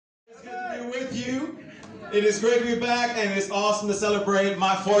with you. It is great to be back, and it's awesome to celebrate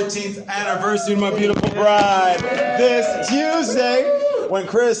my 14th anniversary with my beautiful bride this Tuesday. When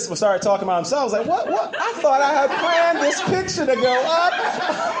Chris started talking about himself, I was like, what? I thought I had planned this picture to go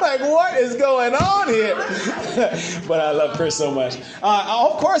up. Like, what is going on here? But I love Chris so much.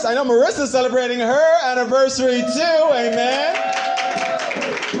 Of course, I know Marissa's celebrating her anniversary too. Amen.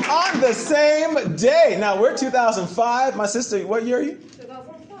 On the same day. Now, we're 2005. My sister, what year are you?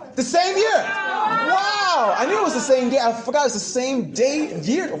 2005. The same year. Wow. I knew it was the same day. I forgot it's the same day,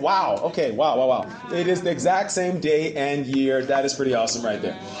 year. Wow. Okay. Wow. It is the exact same day and year. That is pretty awesome right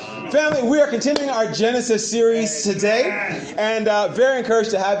there. Family, we are continuing our Genesis series today, and very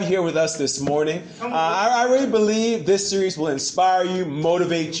encouraged to have you here with us this morning. I really believe this series will inspire you,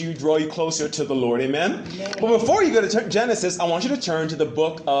 motivate you, draw you closer to the Lord. Amen? But before you go to Genesis, I want you to turn to the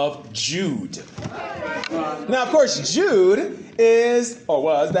book of Jude. Now, of course, Jude is, or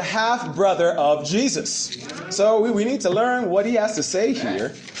was, the half-brother of Jesus. So we need to learn what he has to say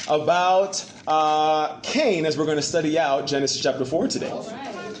here about Cain as we're going to study out Genesis chapter 4 today.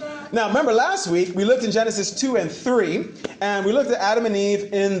 Now, remember last week we looked in Genesis 2 and 3, and we looked at Adam and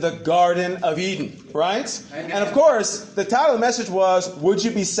Eve in the Garden of Eden, right? And of course, the title of the message was, would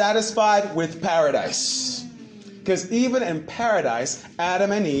you be satisfied with paradise? Because even in paradise,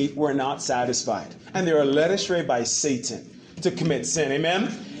 Adam and Eve were not satisfied, and they were led astray by Satan to commit sin. Amen?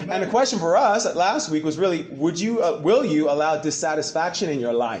 And the question for us last week was really, will you allow dissatisfaction in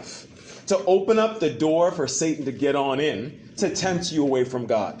your life to open up the door for Satan to get on in, to tempt you away from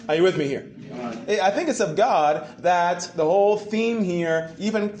God? Are you with me here? I think it's of God that the whole theme here,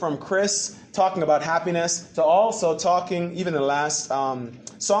 even from Chris talking about happiness, to also talking, even the last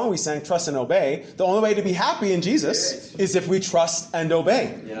song we sang, Trust and Obey, the only way to be happy in Jesus is if we trust and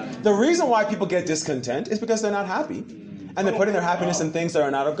obey. The reason why people get discontent is because they're not happy, and they're putting their happiness in things that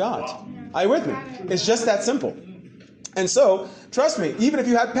are not of God. Are you with me? It's just that simple. And so, trust me, even if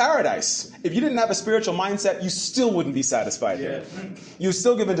you had paradise, if you didn't have a spiritual mindset, you still wouldn't be satisfied here. You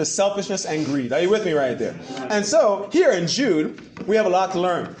still give into selfishness and greed. Are you with me right there? And so, here in Jude, we have a lot to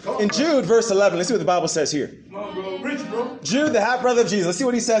learn. In Jude, verse 11, let's see what the Bible says here. Jude, the half-brother of Jesus. Let's see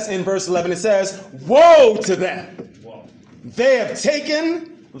what he says in verse 11. It says, woe to them! They have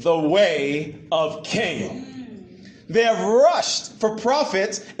taken the way of Cain. They have rushed for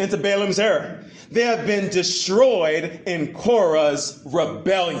profit into Balaam's error. They have been destroyed in Korah's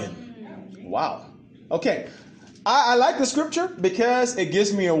rebellion. Wow. Okay. I like the scripture because it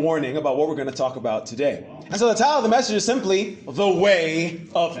gives me a warning about what we're going to talk about today. And so the title of the message is simply The Way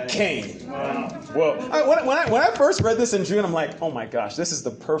of Cain. Whoa. When I first read this in June, I'm like, oh my gosh, this is the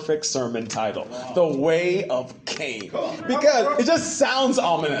perfect sermon title. The Way of Cain. Because it just sounds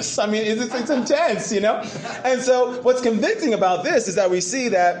ominous. I mean, it's intense, you know? And so what's convicting about this is that we see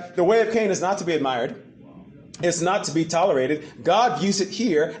that the way of Cain is not to be admired. It's not to be tolerated. God views it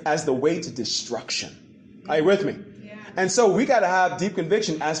here as the way to destruction. Are you with me? Yeah. And so we got to have deep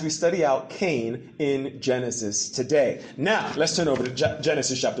conviction as we study out Cain in Genesis today. Now, let's turn over to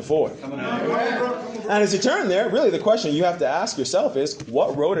Genesis chapter 4. And as you turn there, really the question you have to ask yourself is,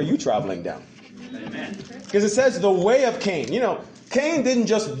 what road are you traveling down? Because it says the way of Cain. You know, Cain didn't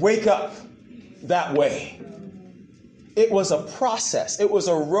just wake up that way. It was a process. It was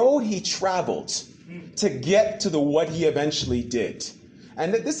a road he traveled to get to what he eventually did.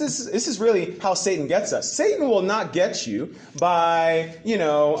 And this is really how Satan gets us. Satan will not get you by,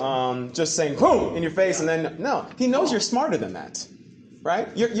 just saying boom in your face and then no. He knows you're smarter than that, right?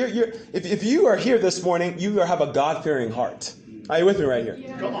 If you are here this morning, you have a God-fearing heart. Are you with me right here?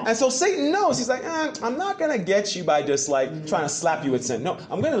 Yeah. And so Satan knows. He's like, I'm not going to get you by just like trying to slap you with sin. No,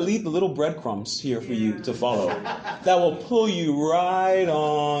 I'm going to leave the little breadcrumbs here for you to follow that will pull you right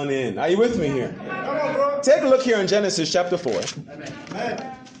on in. Are you with me here? Take a look here in Genesis chapter 4.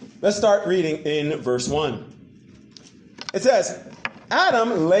 Amen. Let's start reading in verse 1. It says,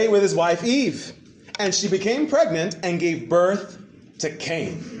 Adam lay with his wife Eve, and she became pregnant and gave birth to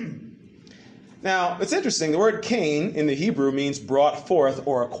Cain. Now, it's interesting. The word Cain in the Hebrew means brought forth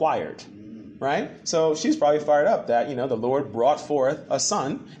or acquired, right? So she's probably fired up that, the Lord brought forth a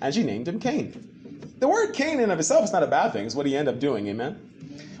son, and she named him Cain. The word Cain in of itself is not a bad thing. It's what he ended up doing, amen?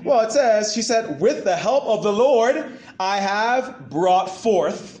 Well, it says, she said, with the help of the Lord, I have brought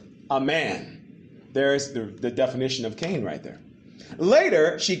forth a man. There's the definition of Cain right there.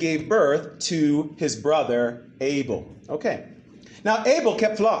 Later, she gave birth to his brother Abel. Okay. Now, Abel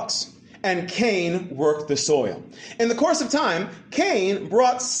kept flocks, and Cain worked the soil. In the course of time, Cain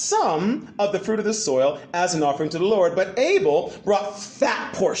brought some of the fruit of the soil as an offering to the Lord, but Abel brought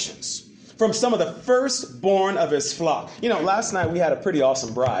fat portions from some of the firstborn of his flock. You know, last night we had a pretty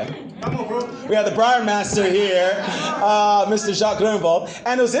awesome bride. Come on, bro. We had the bride master here, Mr. Jacques Grunwald.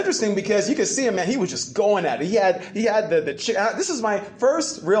 And it was interesting because you could see him, man, he was just going at it. He had the chicken. This is my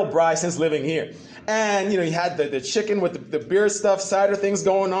first real bride since living here. And, you know, you had the chicken with the beer stuff, cider things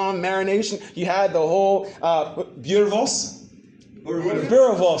going on, marination. You had the whole Buurvos.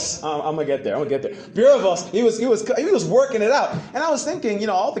 Buurvos. I'm gonna get there. Buurvos. He was working it out, and I was thinking, you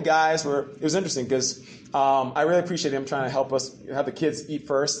know, all the guys were. It was interesting because I really appreciate him trying to help us have the kids eat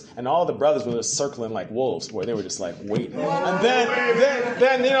first, and all the brothers were just circling like wolves, where they were just like waiting. And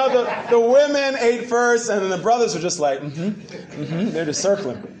then you know the women ate first, and then the brothers were just like, they're just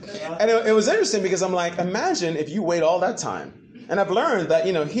circling. And it was interesting because I'm like, imagine if you wait all that time. And I've learned that,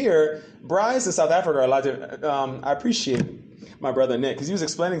 you know, here brides in South Africa are allowed to. I appreciate my brother Nick, because he was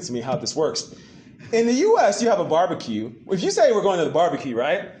explaining to me how this works. In the U.S., you have a barbecue. If you say we're going to the barbecue,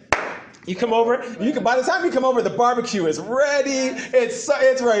 right? You come over. By the time you come over, the barbecue is ready. It's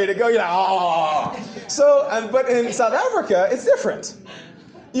ready to go. You're like, oh. So, but in South Africa, it's different.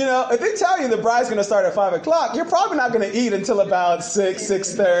 You know, if they tell you the bride's going to start at 5 o'clock, you're probably not going to eat until about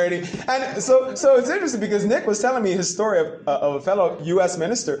 6:30. And so it's interesting because Nick was telling me his story of a fellow U.S.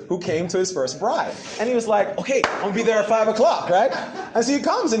 minister who came to his first bride. And he was like, okay, I'm going to be there at 5 o'clock, right? And so he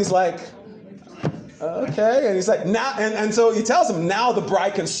comes and he's like, okay. And he's like, now, and so he tells him, now the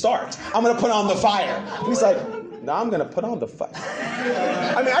bride can start. I'm going to put on the fire. And he's like, now I'm going to put on the fire.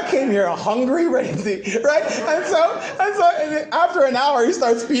 I mean, I came here hungry, ready to eat, right? And so after an hour, he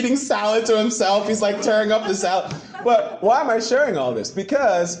starts feeding salad to himself. He's like tearing up the salad. But why am I sharing all this?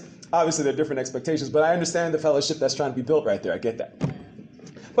 Because obviously there are different expectations, but I understand the fellowship that's trying to be built right there. I get that.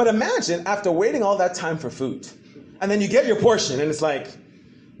 But imagine after waiting all that time for food, and then you get your portion, and it's like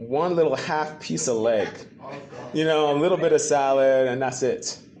one little half piece of leg, you know, a little bit of salad, and that's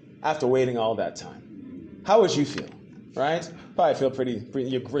it. After waiting all that time. How would you feel, right? Probably feel pretty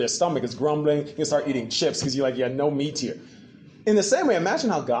your stomach is grumbling. You can start eating chips because you're like, yeah, no meat here. In the same way, imagine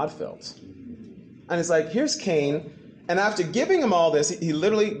how God felt. And it's like, here's Cain, and after giving him all this, he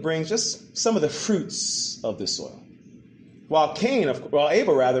literally brings just some of the fruits of the soil. While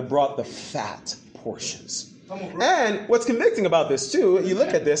Abel brought the fat portions. And what's convicting about this too, you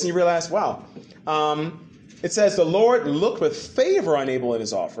look at this and you realize, wow, it says the Lord looked with favor on Abel and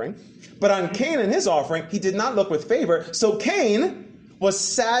his offering, but on Cain and his offering, he did not look with favor. So Cain was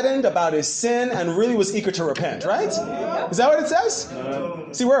saddened about his sin and really was eager to repent, right? Is that what it says?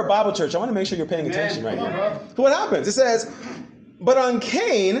 See, we're a Bible church. I want to make sure you're paying attention right here. So what happens? It says, but on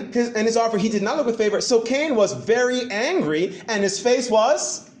Cain and his offering, he did not look with favor. So Cain was very angry and his face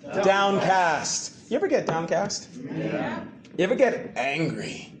was downcast. You ever get downcast? Yeah. You ever get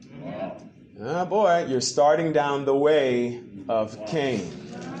angry? Oh boy, you're starting down the way of Cain.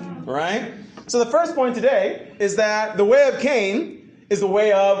 Right? So the first point today is that the way of Cain is the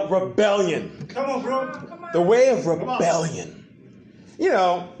way of rebellion. Come on, bro. The way of rebellion. You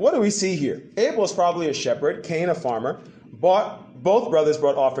know, what do we see here? Abel is probably a shepherd, Cain a farmer. Both brothers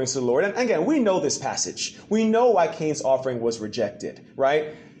brought offerings to the Lord. And again, we know this passage. We know why Cain's offering was rejected,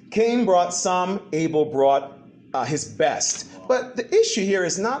 right? Cain brought some, Abel brought his best. But the issue here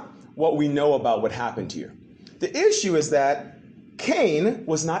is not what we know about what happened here. The issue is that Cain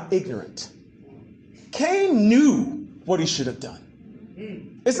was not ignorant. Cain knew what he should have done.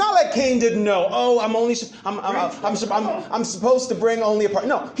 It's not like Cain didn't know. Oh, I'm supposed to bring only a part.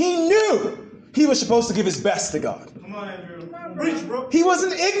 No, he knew he was supposed to give his best to God. Come on, Andrew. Preach, bro. He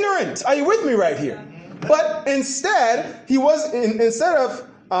wasn't ignorant. Are you with me right here? But instead, instead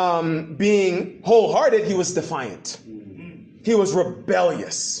of being wholehearted, he was defiant. He was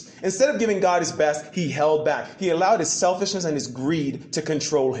rebellious. Instead of giving God his best, he held back. He allowed his selfishness and his greed to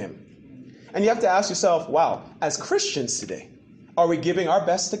control him. And you have to ask yourself, wow, as Christians today, are we giving our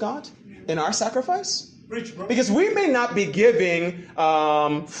best to God in our sacrifice? Because we may not be giving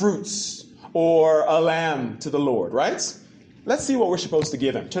fruits or a lamb to the Lord, right? Let's see what we're supposed to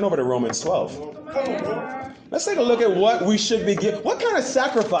give him. Turn over to Romans 12. Let's take a look at what we should be giving. What kind of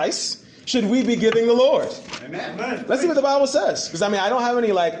sacrifice should we be giving the Lord? Amen. Let's see what the Bible says. Because, I don't have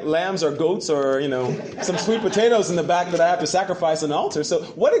any like lambs or goats or, some sweet potatoes in the back that I have to sacrifice on the altar. So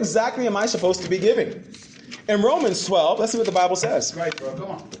what exactly am I supposed to be giving? In Romans 12, let's see what the Bible says. Right, bro.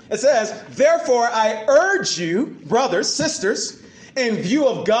 Come on. It says, therefore I urge you, brothers, sisters, in view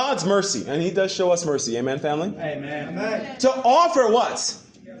of God's mercy. And he does show us mercy. Amen, family? Amen. To offer what?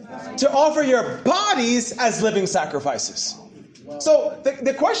 To offer your bodies as living sacrifices. So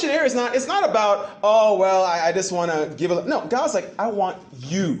the question here is not, it's not about, oh, well, I just want to give it. No, God's like, I want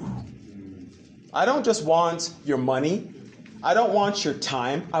you. I don't just want your money. I don't want your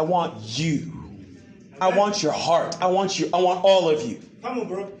time. I want you. I want your heart. I want you. I want all of you. Come on,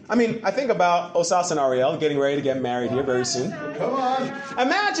 bro. I mean, I think about Osas and Ariel getting ready to get married here very soon. Come on.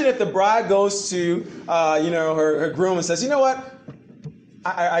 Imagine if the bride goes to, her groom and says, you know what?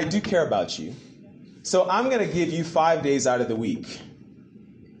 I do care about you. So I'm going to give you 5 days out of the week.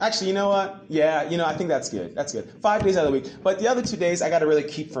 Actually, you know what? Yeah, I think that's good. That's good. 5 days out of the week. But the other 2 days, I got to really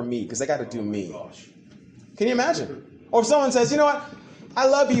keep for me because I got to do me. Can you imagine? Or if someone says, you know what? I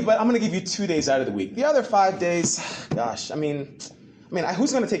love you, but I'm going to give you 2 days out of the week. The other 5 days, gosh, I mean,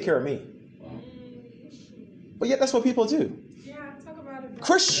 who's going to take care of me? But yet that's what people do. Yeah, talk about it.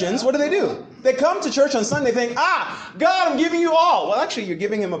 Christians, what do? They come to church on Sunday thinking, God, I'm giving you all. Well, actually, you're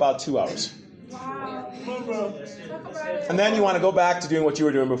giving him about 2 hours. Wow. Come on, bro. Talk about it. And then you want to go back to doing what you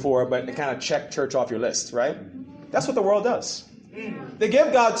were doing before, but kind of check church off your list, right? That's what the world does. They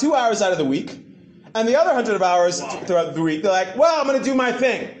give God 2 hours out of the week, and the other 100 hours throughout the week, they're like, well, I'm going to do my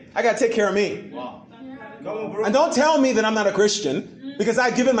thing. I got to take care of me. Come on, bro. And don't tell me that I'm not a Christian because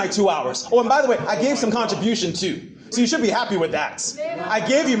I've given my 2 hours. Oh, and by the way, I gave some contribution too. So you should be happy with that. I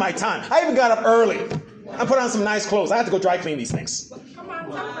gave you my time. I even got up early and put on some nice clothes. I had to go dry clean these things. Come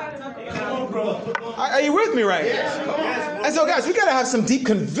on, talk about it. Come on, bro. Are you with me right here? And so, guys, we got to have some deep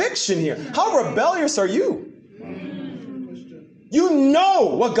conviction here. How rebellious are you? You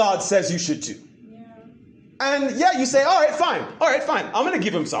know what God says you should do. And yeah, you say, all right, fine. I'm going to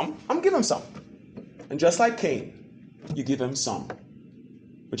give him some. I'm going to give him some. And just like Cain, you give him some.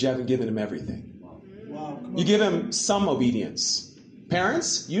 But you haven't given him everything. You give him some obedience.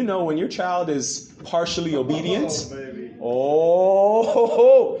 Parents, you know when your child is partially obedient.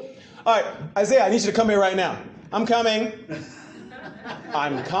 Oh. All right, Isaiah, I need you to come here right now. I'm coming.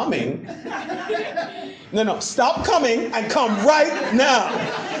 I'm coming. No, stop coming and come right now.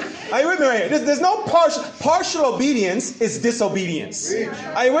 Are you with me right here? There's no partial obedience is disobedience.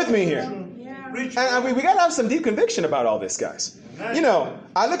 Are you with me here? And we got to have some deep conviction about all this, guys.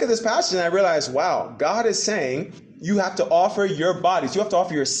 I look at this passage and I realize, wow, God is saying you have to offer your bodies. You have to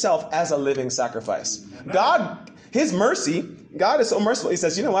offer yourself as a living sacrifice. God, his mercy, God is so merciful. He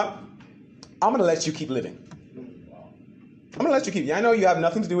says, you know what? I'm going to let you keep living. I'm going to let you keep. I know you have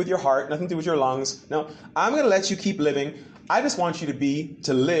nothing to do with your heart, nothing to do with your lungs. No, I'm going to let you keep living. I just want you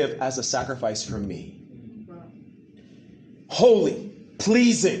to live as a sacrifice for me. Holy,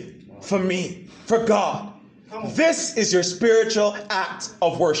 pleasing for me, for God. This is your spiritual act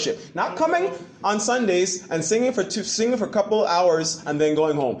of worship. Not coming on Sundays and singing for a couple hours and then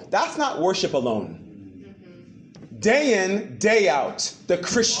going home. That's not worship alone. Day in, day out, the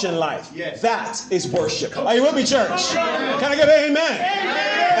Christian life. Yes. That is worship. Are you with me, church? Can I get an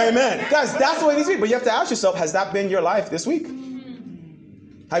amen? Amen. Guys, that's the way it needs to be. But you have to ask yourself, has that been your life this week?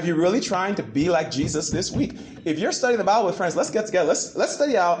 Have you really trying to be like Jesus this week? If you're studying the Bible with friends, let's get together. Let's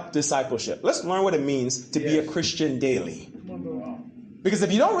study out discipleship. Let's learn what it means to be a Christian daily. Because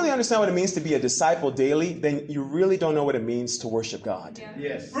if you don't really understand what it means to be a disciple daily, then you really don't know what it means to worship God.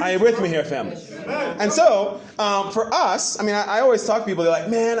 Yes. Are you with me here, family? And so, for us, I always talk to people, they're like,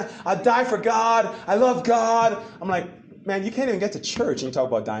 man, I'll die for God. I love God. I'm like, man, you can't even get to church and you talk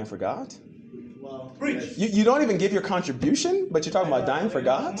about dying for God. You don't even give your contribution, but you're talking about dying for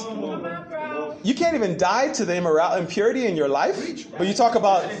God? You can't even die to the impurity in your life, but you talk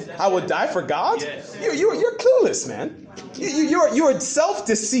about, I would die for God? You're clueless, man. You're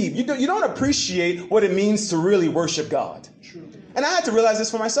self-deceived. You don't appreciate what it means to really worship God. And I had to realize this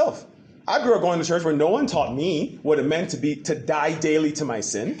for myself. I grew up going to church where no one taught me what it meant to die daily to my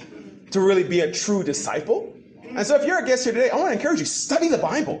sin, to really be a true disciple. And so if you're a guest here today, I want to encourage you, study the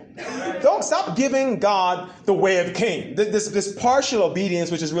Bible. Don't stop giving God the way of Cain, this partial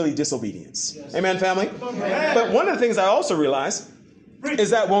obedience, which is really disobedience. Yes. Amen, family? Amen. But one of the things I also realize is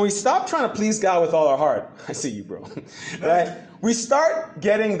that when we stop trying to please God with all our heart, I see you, bro, right? We start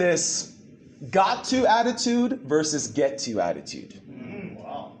getting this got to attitude versus get to attitude.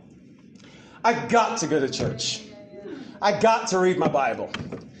 Wow. I got to go to church. I got to read my Bible.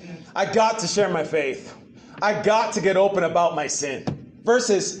 I got to share my faith. I got to get open about my sin.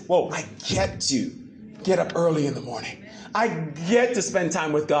 Versus, I get to get up early in the morning. I get to spend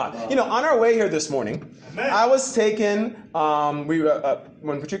time with God. On our way here this morning, I was taken,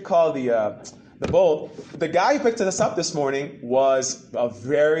 when Patrick called the bowl, the guy who picked us up this morning was a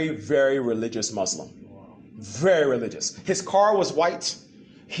very, very religious Muslim. Very religious. His car was white.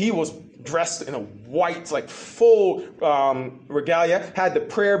 He was dressed in a white, full regalia, had the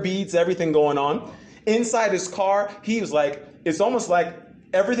prayer beads, everything going on. Inside his car, he was it's almost like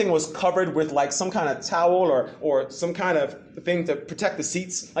everything was covered with some kind of towel or some kind of thing to protect the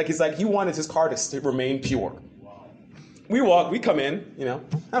seats. He wanted his car to remain pure. we come in, and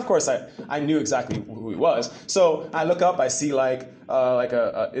of course I knew exactly who he was. So I look up, I see like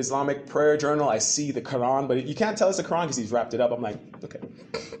a Islamic prayer journal, I see the Quran, but you can't tell it's the Quran because he's wrapped it up. I'm like, okay.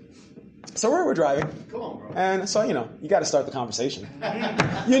 So we're driving. Come on, bro. And so, you got to start the conversation.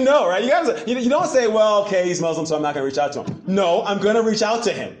 Right? You don't say, well, okay, he's Muslim, so I'm not going to reach out to him. No, I'm going to reach out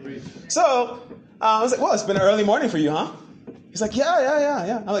to him. So I was like, well, it's been an early morning for you, huh? He's like,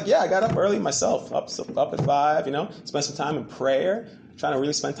 yeah. I'm like, yeah, I got up early myself, up at 5, spent some time in prayer, trying to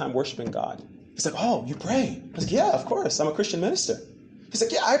really spend time worshiping God. He's like, oh, you pray? I was like, yeah, of course. I'm a Christian minister. He's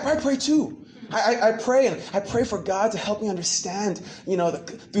like, yeah, I pray too. I pray, and I pray for God to help me understand,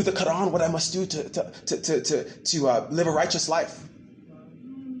 through the Quran, what I must do to live a righteous life.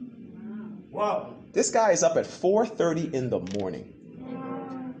 Wow. This guy is up at 4:30 in the morning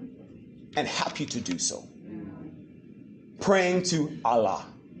and happy to do so. Praying to Allah.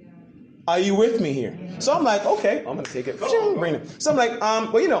 Are you with me here? So I'm like, okay, I'm going to take it. Bring it. So I'm like,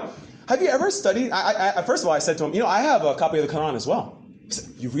 have you ever studied? I first of all, I said to him, I have a copy of the Quran as well. He said,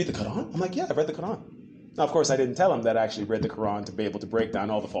 you read the Quran? I'm like, yeah, I've read the Quran. Now, of course, I didn't tell him that I actually read the Quran to be able to break down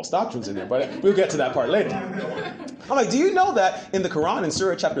all the false doctrines in there, but we'll get to that part later. I'm like, do you know that in the Quran, in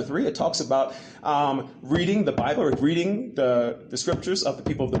Surah chapter 3, it talks about reading the Bible, or reading the scriptures of the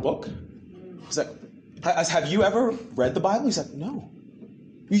people of the book? He's like, have you ever read the Bible? He's like, no.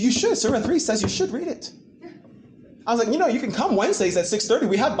 You should. Surah 3 says you should read it. I was like, you can come Wednesdays at 6:30.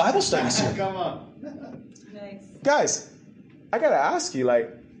 We have Bible studies here. Come on. Nice. Guys, I got to ask you,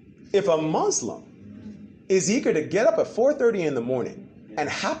 if a Muslim is eager to get up at 4:30 in the morning and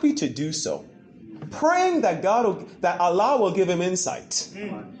happy to do so, praying that Allah will give him insight,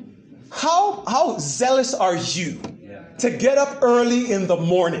 how zealous are you to get up early in the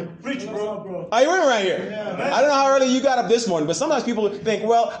morning? Preach, bro. Are you with me right here? Yeah. I don't know how early you got up this morning, but sometimes people think,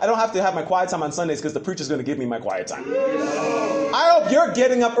 well, I don't have to have my quiet time on Sundays because the preacher's going to give me my quiet time. I hope you're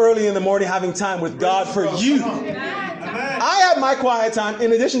getting up early in the morning having time with God for you. I have my quiet time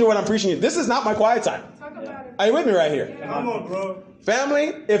in addition to what I'm preaching you. This is not my quiet time. Talk about it. Are you with me right here? Come on, bro.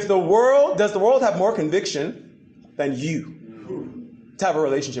 Family, does the world have more conviction than you to have a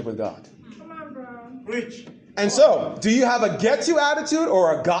relationship with God? Come on, bro. Preach. And so, do you have a get-to attitude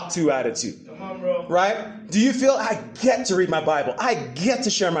or a got-to attitude? Come on, bro. Right? Do you feel, I get to read my Bible, I get to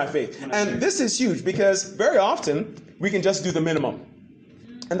share my faith? And this is huge because very often we can just do the minimum.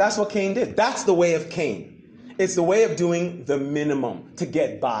 And that's what Cain did. That's the way of Cain. It's the way of doing the minimum to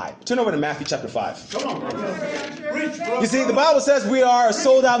get by. Turn over to Matthew chapter 5. Come on, bro. Preach, bro. You see, the Bible says we are a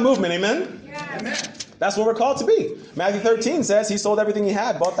sold-out movement. Amen? Amen. That's what we're called to be. Matthew 13 says he sold everything he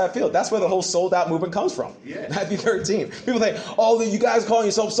had, bought that field. That's where the whole sold-out movement comes from. Yeah. Matthew 13. People think, oh, you guys calling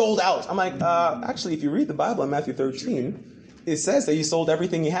yourself sold out. I'm like, actually, if you read the Bible in Matthew 13, it says that he sold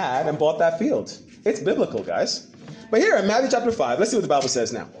everything he had and bought that field. It's biblical, guys. But here in Matthew chapter 5, let's see what the Bible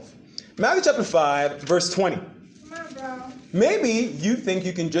says now. Matthew chapter 5, verse 20. Come on, bro. Maybe you think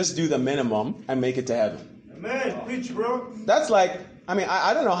you can just do the minimum and make it to heaven. Amen. Preach, bro. That's like,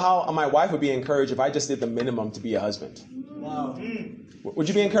 I don't know how my wife would be encouraged if I just did the minimum to be a husband. Wow. Would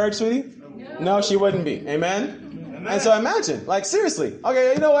you be encouraged, sweetie? No, she wouldn't be. Amen? Amen? And so imagine, seriously.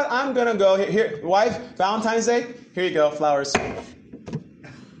 Okay, you know what? I'm going to go here. Wife, Valentine's Day, here you go, flowers.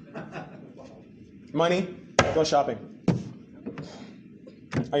 Money, go shopping.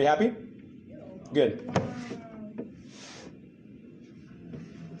 Are you happy? Good.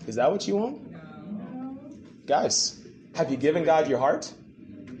 Is that what you want? Guys, have you given God your heart?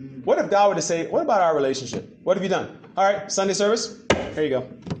 What if God were to say, what about our relationship? What have you done? All right, Sunday service, here you go.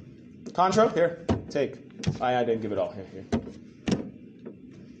 Contra, here, take. I didn't give it all. Here.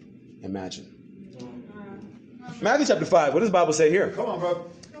 Imagine. Matthew chapter 5, what does the Bible say here? Come on, bro.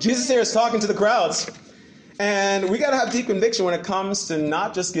 Jesus here is talking to the crowds. And we got to have deep conviction when it comes to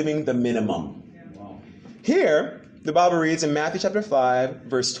not just giving the minimum. Wow. Here, the Bible reads in Matthew chapter 5,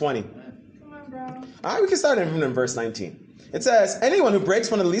 verse 20. Come on, bro. All right, we can start in verse 19. It says, anyone who breaks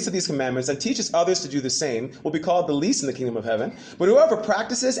one of the least of these commandments and teaches others to do the same will be called the least in the kingdom of heaven. But whoever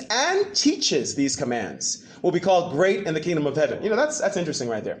practices and teaches these commands will be called great in the kingdom of heaven. That's interesting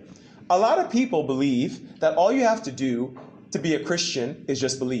right there. A lot of people believe that all you have to do to be a Christian is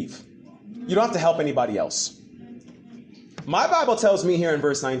just believe. You don't have to help anybody else. My Bible tells me here in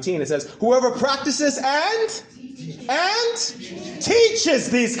verse 19, it says, whoever practices and teaches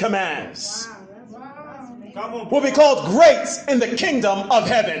these commands will be called great in the kingdom of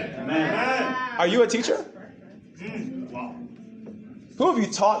heaven. Amen. Are you a teacher? Wow. Who have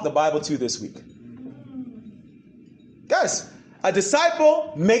you taught the Bible to this week? Guys, A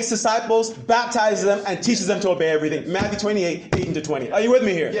disciple makes disciples, baptizes them, and teaches them to obey everything. Matthew 28, 18 to 20. Are you with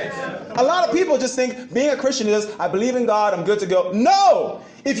me here? Yes. A lot of people just think being a Christian is, I believe in God, I'm good to go. No!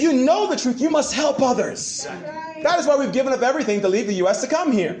 If you know the truth, you must help others. That is why we've given up everything to leave the U.S. to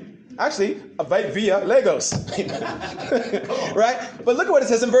come here. Actually, via Lagos. Right? But look at what it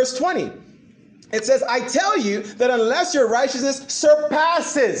says in verse 20. It says, I tell you that unless your righteousness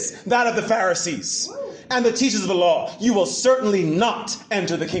surpasses that of the Pharisees and the teachers of the law, you will certainly not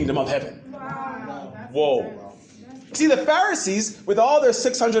enter the kingdom of heaven. Whoa. See, the Pharisees, with all their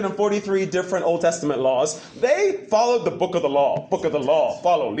 643 different Old Testament laws, they followed the book of the law,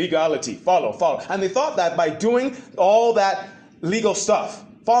 follow legality, follow. And they thought that by doing all that legal stuff,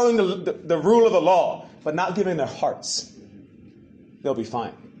 following the rule of the law, but not giving their hearts, they'll be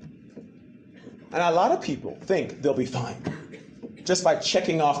fine. And a lot of people think they'll be fine just by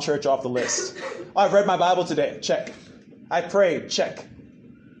checking off church off the list. Oh, I've read my Bible today. Check. I prayed. Check.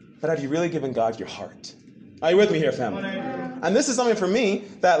 But have you really given God your heart? Are you with me here, family? And this is something for me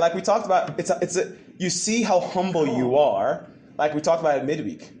that, like we talked about, you see how humble you are, like we talked about at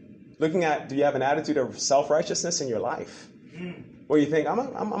midweek. Looking at, do you have an attitude of self-righteousness in your life? Where you think,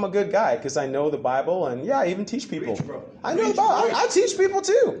 I'm a good guy because I know the Bible, and yeah, I even teach people. I know the Bible. I teach people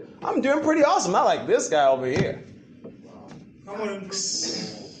too. I'm doing pretty awesome. Not like this guy over here.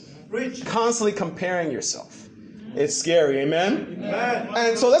 Constantly comparing yourself. It's scary, amen?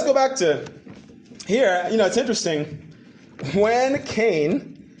 And so let's go back to here. You know, it's interesting. When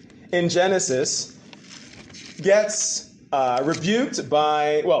Cain in Genesis gets rebuked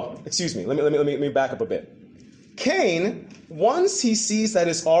by, let me back up a bit. Cain, once he sees that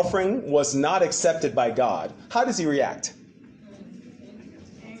his offering was not accepted by God, how does he react?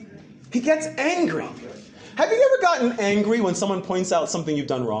 He gets angry. Have you ever gotten angry when someone points out something you've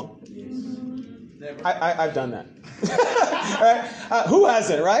done wrong? Never. I've done that. Right? Who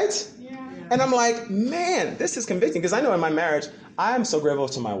hasn't, right? Yeah. And I'm like, man, this is convicting, because I know in my marriage, I am so grateful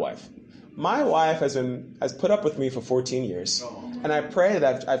to my wife. My wife has put up with me for 14 years, and I pray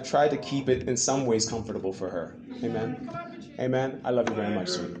that I've tried to keep it in some ways comfortable for her. Amen. Amen. I love you very much,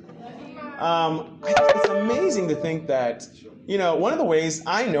 sweetie. It's amazing to think that, you know, one of the ways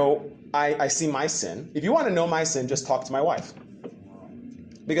I know I see my sin, if you want to know my sin, just talk to my wife.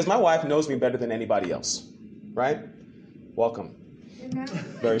 Because my wife knows me better than anybody else. Right? Welcome.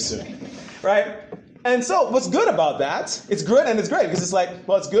 Very soon. Right? And so what's good about that, it's good and it's great, because it's like,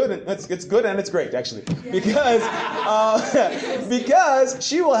 well, it's good and it's good and it's great, actually. Because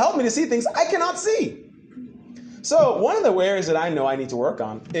she will help me to see things I cannot see. So one of the areas that I know I need to work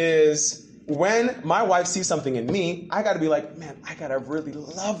on is when my wife sees something in me, I got to be like, man, I got to really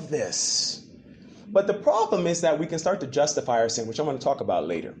love this. But the problem is that we can start to justify our sin, which I'm going to talk about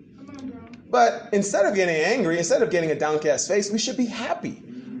later. But instead of getting angry, instead of getting a downcast face, we should be happy.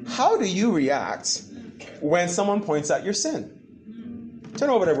 How do you react when someone points out your sin? Turn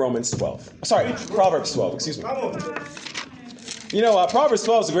over to Proverbs 12, excuse me. You know, Proverbs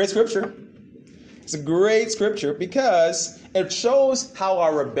 12 is a great scripture. It's a great scripture because it shows how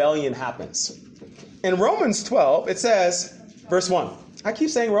our rebellion happens. In Romans 12, it says, verse 1. I keep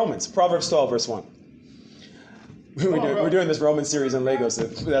saying Romans. Proverbs 12, verse 1. We're doing this Roman series in Lagos, so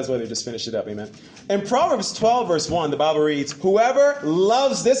that's why they just finished it up, amen. In Proverbs 12, verse 1, the Bible reads, whoever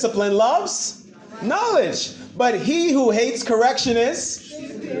loves discipline loves knowledge, but he who hates correction is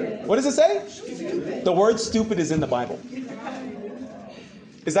stupid. What does it say? Stupid. The word stupid is in the Bible.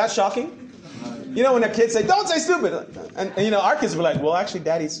 Is that shocking? You know, when a kid say, don't say stupid. And you know, our kids were like, well, actually,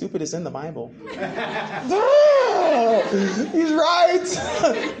 Daddy, stupid is in the Bible. He's right.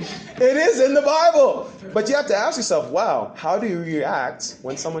 It is in the Bible. But you have to ask yourself, wow, how do you react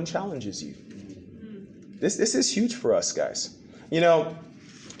when someone challenges you? This is huge for us, guys. You know,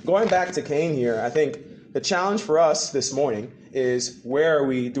 going back to Cain here, I think the challenge for us this morning is, where are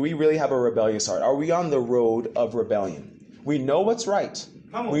we? Do we really have a rebellious heart? Are we on the road of rebellion? We know what's right.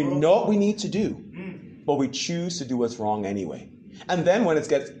 We know what we need to do, but we choose to do what's wrong anyway. And then when it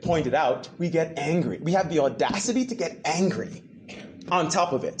gets pointed out, we get angry. We have the audacity to get angry on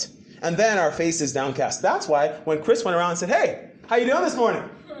top of it. And then our face is downcast. That's why when Chris went around and said, hey, how you doing this morning?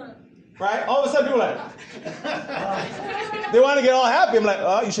 Right? All of a sudden people are like, they want to get all happy. I'm like,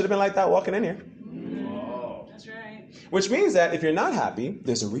 oh, you should have been like that walking in here. That's right. Which means that if you're not happy,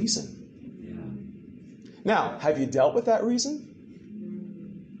 there's a reason. Now, have you dealt with that reason?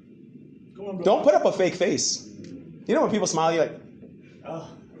 Don't put up a fake face. You know when people smile, you're like,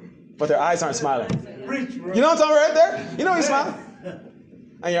 but their eyes aren't smiling. You know what I'm talking about right there? You know when you smile?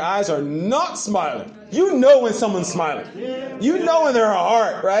 and your eyes are not smiling. You know when someone's smiling. You know in their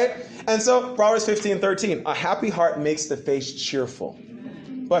heart, right? And so Proverbs 15:13, a happy heart makes the face cheerful,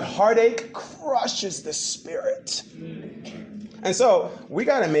 but heartache crushes the spirit. And so we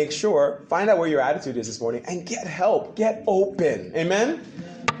got to make sure, find out where your attitude is this morning and get help, get open. Amen?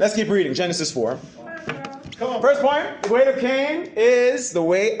 Let's keep reading. Genesis 4. Come on. First point, the way of Cain is the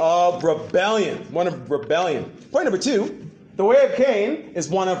way of rebellion. One of rebellion. Point number 2, the way of Cain is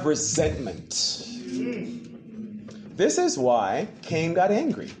one of resentment. This is why Cain got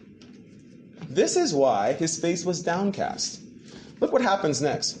angry. This is why his face was downcast. Look what happens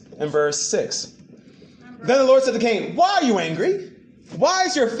next in verse 6. Then the Lord said to Cain, why are you angry? Why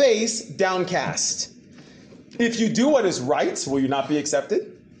is your face downcast? If you do what is right, will you not be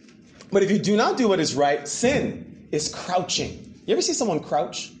accepted? But if you do not do what is right, sin is crouching. You ever see someone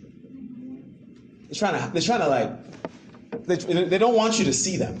crouch? They're trying to like, they don't want you to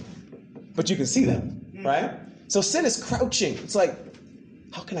see them, but you can see them, right? So sin is crouching. It's like,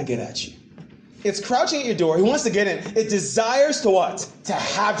 how can I get at you? It's crouching at your door. He wants to get in. It desires to what? To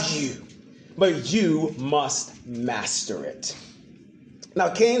have you. But you must master it. Now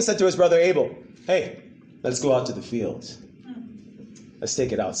Cain said to his brother Abel, hey, let's go out to the field. Let's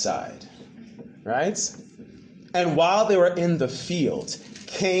take it outside. Right? And while they were in the field,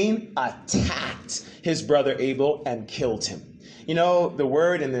 Cain attacked his brother Abel and killed him. You know, the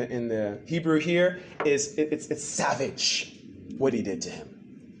word in the Hebrew here is it's savage what he did to him.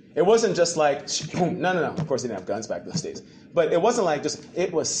 It wasn't just like, no. Of course, they didn't have guns back those days. But it wasn't like just,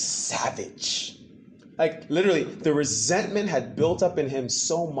 it was savage. Like literally, the resentment had built up in him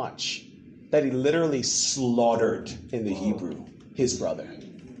so much that he literally slaughtered, in the Hebrew, his brother.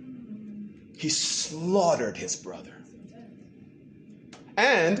 He slaughtered his brother.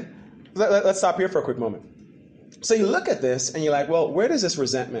 And let's stop here for a quick moment. So you look at this and you're like, well, where does this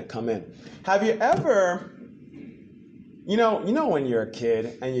resentment come in? Have you ever, you know when you're a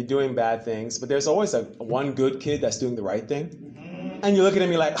kid and you're doing bad things, but there's always one good kid that's doing the right thing? And you look at him,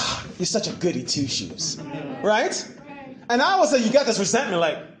 you're like, you're such a goody two-shoes, right? And I always say you got this resentment,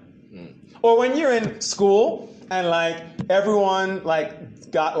 like, or when you're in school and like everyone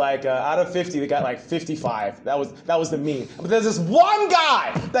like got like out of 50, they got like 55. That was the mean. But there's this one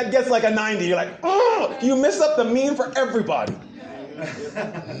guy that gets like a 90. You're like, oh, you miss up the mean for everybody,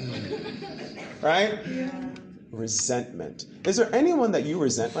 right? Resentment. Is there anyone that you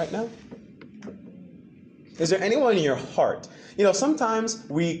resent right now? Is there anyone in your heart? You know, sometimes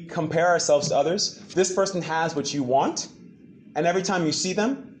we compare ourselves to others. This person has what you want, and every time you see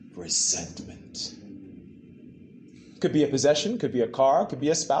them, resentment. Could be a possession, could be a car, could be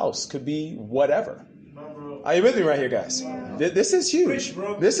a spouse, could be whatever. Are you with me right here, guys? This is huge.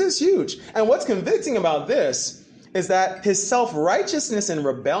 This is huge. And what's convicting about this is that his self-righteousness and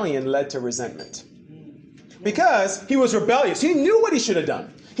rebellion led to resentment. Because he was rebellious. He knew what he should have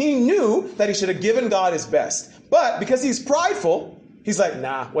done. He knew that he should have given God his best. But because he's prideful, he's like,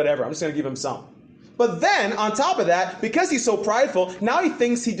 nah, whatever. I'm just going to give him some. But then, on top of that, because he's so prideful, now he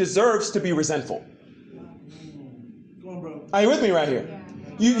thinks he deserves to be resentful. Are you with me right here?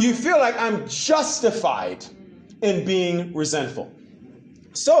 You feel like I'm justified in being resentful.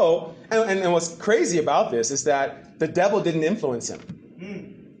 So, and what's crazy about this is that the devil didn't influence him.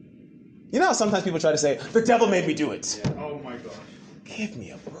 You know how sometimes people try to say, the devil made me do it. Yeah. Oh my God. Give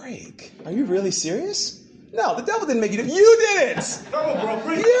me a break. Are you really serious? No, the devil didn't make you do it. You did it. Come on, bro.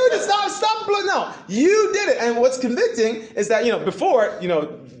 Preach. You did. Stop. No, you did it. And what's convicting is that, before,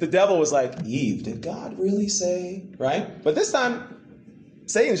 the devil was like, Eve, did God really say? Right? But this time,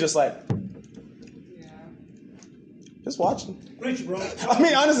 Satan's just like, just watching. Preach, bro. I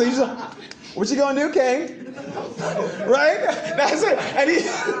mean, honestly, he's like, what you gonna do, Cain? Right? That's it. And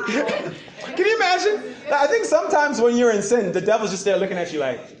can you imagine? I think sometimes when you're in sin, the devil's just there looking at you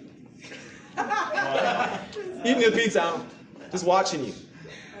like, eating your pizza, just watching you.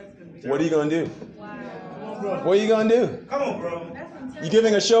 What are you gonna do? What are you gonna do? Come on, bro. You're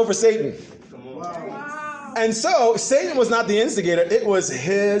giving a show for Satan. And so Satan was not the instigator. It was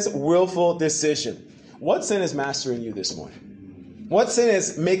his willful decision. What sin is mastering you this morning? What sin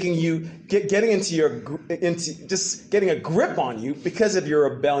is making you getting getting a grip on you because of your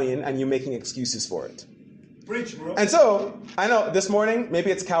rebellion and you making excuses for it? Preach, bro. And so I know this morning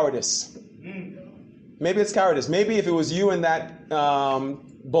maybe it's cowardice. Maybe it's cowardice. Maybe if it was you in that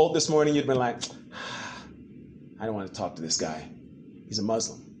boat this morning, you'd been like, I don't want to talk to this guy. He's a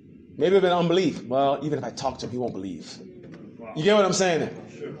Muslim. Maybe it's been unbelief. Well, even if I talk to him, he won't believe. Wow. You get what I'm saying there?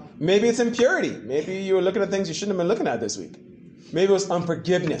 Sure. Maybe it's impurity. Maybe you were looking at things you shouldn't have been looking at this week. Maybe it was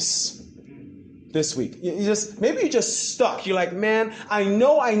unforgiveness. this week? Maybe you're just stuck. You're like, man, I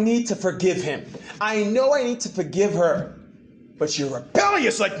know I need to forgive him. I know I need to forgive her. But you're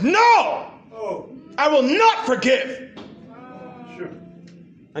rebellious, like, no! Oh. I will not forgive. Sure.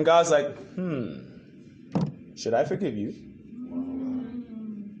 And God's like, should I forgive you?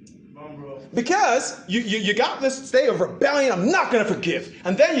 Because you got this state of rebellion, I'm not going to forgive.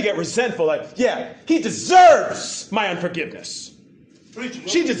 And then you get resentful, like, yeah, he deserves my unforgiveness.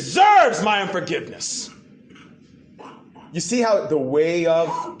 She deserves my unforgiveness. You see how the way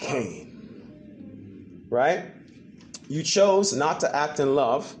of Cain, right? You chose not to act in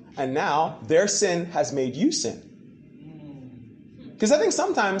love, and now their sin has made you sin. Because I think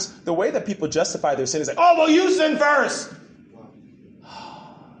sometimes the way that people justify their sin is like, oh, well, you sin first.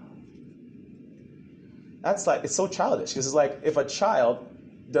 That's like, it's so childish. Because it's like, if a child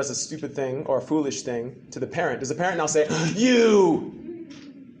does a stupid thing or a foolish thing to the parent, does the parent now say, you?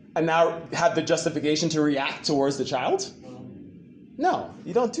 And now have the justification to react towards the child? No,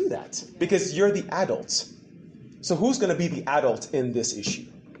 you don't do that. Because you're the adult. So who's going to be the adult in this issue?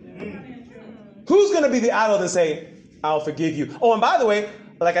 Who's going to be the adult and say, I'll forgive you? Oh, and by the way,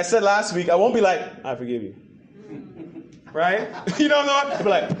 like I said last week, I won't be like, I forgive you. Right? You know what I'm saying? I'll be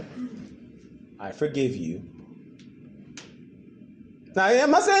like, I forgive you. Now,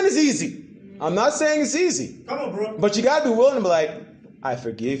 I'm not saying it's easy. I'm not saying it's easy. Come on, bro. But you got to be willing to be like, I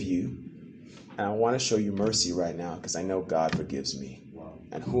forgive you. And I want to show you mercy right now because I know God forgives me.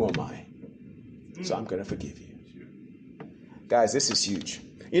 And who am I? So I'm going to forgive you. Guys, this is huge.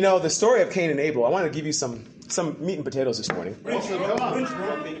 You know, the story of Cain and Abel, I want to give you some meat and potatoes this morning.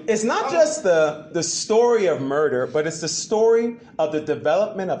 It's not just the story of murder, but it's the story of the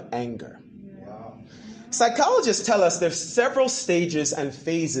development of anger. Psychologists tell us there's several stages and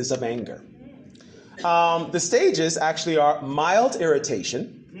phases of anger. The stages actually are mild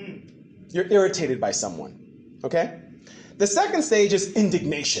irritation. You're irritated by someone. Okay? The second stage is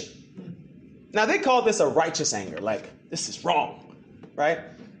indignation. Now, they call this a righteous anger, like, this is wrong, right?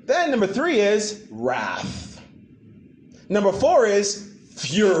 Then number 3 is wrath. Number 4 is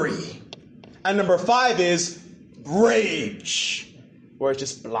fury. And number 5 is rage, where it's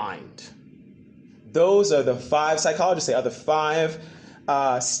just blind. Those are the 5, psychologists say, are the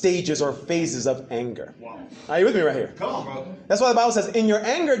 5 stages or phases of anger. Wow. Are you with me right here? Come on, bro. That's why the Bible says, in your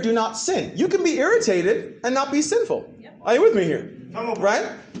anger, do not sin. You can be irritated and not be sinful. Yep. Are you with me here? Come on, bro.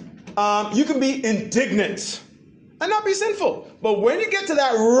 Right? You can be indignant and not be sinful. But when you get to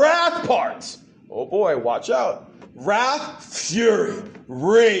that wrath part, oh boy, watch out. Wrath, fury,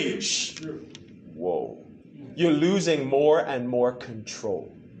 rage. Whoa. You're losing more and more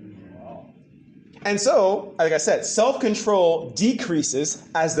control. And so, like I said, self-control decreases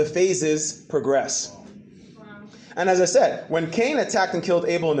as the phases progress. And as I said, when Cain attacked and killed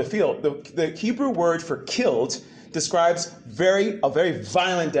Abel in the field, the Hebrew word for killed describes a very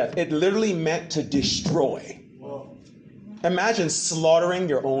violent death. It literally meant to destroy. Imagine slaughtering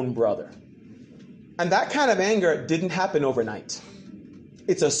your own brother. And that kind of anger didn't happen overnight.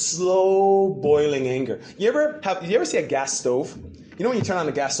 It's a slow boiling anger. You ever see a gas stove? You know when you turn on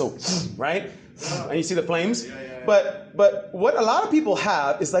the gas stove, right? And you see the flames? But what a lot of people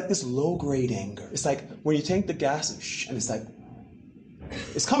have is like this low-grade anger. It's like when you take the gas and it's like,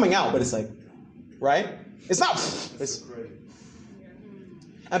 it's coming out, but it's like, right? It's not.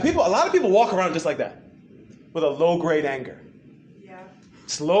 And a lot of people walk around just like that, with a low-grade anger. Yeah.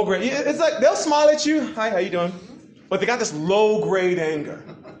 It's low-grade. It's like they'll smile at you. Hi, how you doing? But they got this low-grade anger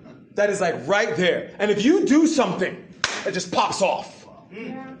that is like right there. And if you do something, it just pops off.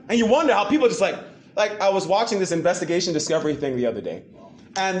 Yeah. And you wonder how people just like I was watching this investigation discovery thing the other day.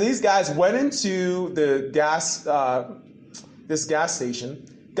 And these guys went into the this gas station,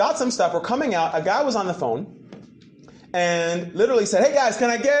 got some stuff, were coming out. A guy was on the phone and literally said, hey guys, can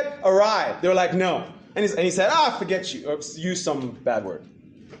I get a ride? They were like, no. And he said, forget you, or use some bad word.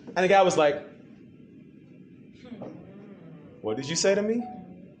 And the guy was like, what did you say to me?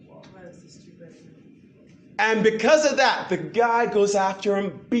 And because of that, the guy goes after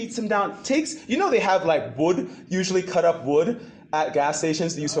him, beats him down, they have like wood, usually cut up wood at gas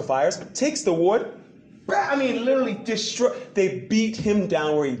stations they use for fires, takes the wood, literally destroy. They beat him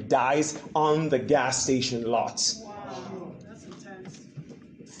down where he dies on the gas station lot. Wow, that's intense.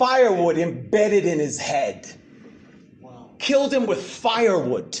 Firewood embedded in his head. Wow. Killed him with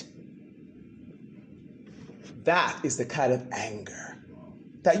firewood. That is the kind of anger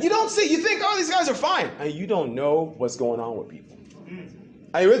that you don't see. You think, these guys are fine. And you don't know what's going on with people.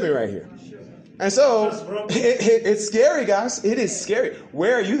 Are you with me right here? And so, it's scary, guys. It is scary.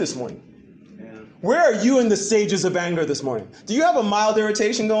 Where are you this morning? Where are you in the stages of anger this morning? Do you have a mild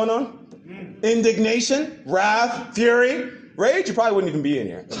irritation going on? indignation, wrath, fury. Rage, you probably wouldn't even be in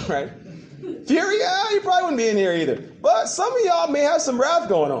here, right? Fury, yeah, you probably wouldn't be in here either. But some of y'all may have some wrath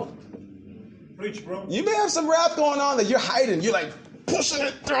going on. Preach, bro. You may have some wrath going on that you're hiding. You're like pushing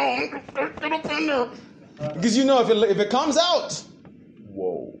it down. Get up in there. Because you know if it comes out,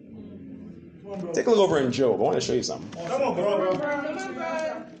 whoa. Come on, bro. Take a look over in Job. I want to show you something. Come on, bro.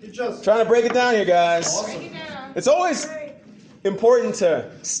 You just Trying to break it down here, guys. awesome. It's always important to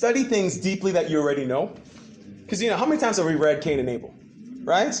study things deeply that you already know. Because, how many times have we read Cain and Abel?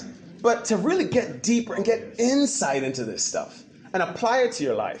 Right? But to really get deeper and get insight into this stuff and apply it to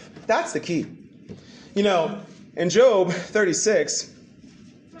your life, that's the key. In Job 36,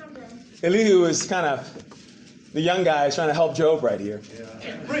 Elihu is kind of the young guy is trying to help Job right here.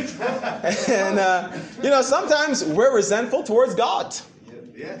 Yeah. Preach, bro. And, sometimes we're resentful towards God.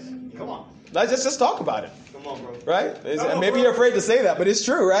 Yes. Come on. Let's just talk about it. Come on, bro. Right? on, Maybe bro. you're afraid to say that, but it's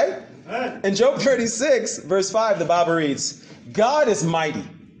true, right? Man. In Job 36, verse 5, the Bible reads, God is mighty,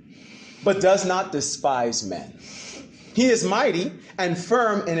 but does not despise men. He is mighty and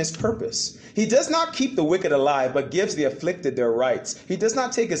firm in his purpose. He does not keep the wicked alive, but gives the afflicted their rights. He does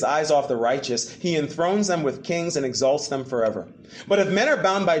not take his eyes off the righteous. He enthrones them with kings and exalts them forever. But if men are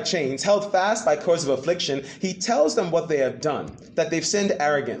bound by chains, held fast by cords of affliction, he tells them what they have done, that they've sinned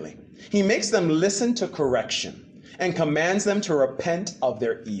arrogantly. He makes them listen to correction and commands them to repent of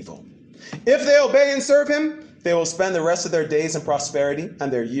their evil. If they obey and serve him, they will spend the rest of their days in prosperity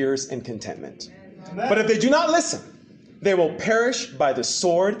and their years in contentment. Amen. But if they do not listen, they will perish by the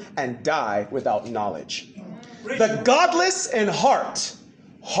sword and die without knowledge. Preach. The godless in heart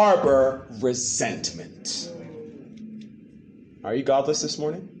harbor resentment. Are you godless this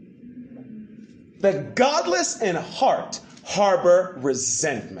morning? The godless in heart harbor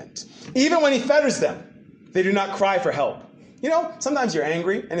resentment. Even when he fetters them, they do not cry for help. Sometimes you're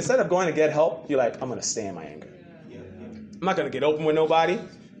angry, and instead of going to get help, you're like, I'm going to stay in my anger. I'm not going to get open with nobody.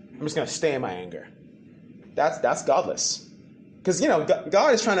 I'm just going to stay in my anger. That's godless. Because,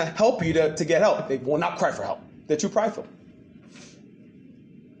 God is trying to help you to get help. They will not cry for help. They're too prideful.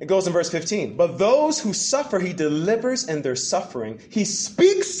 It goes in verse 15. But those who suffer, he delivers in their suffering. He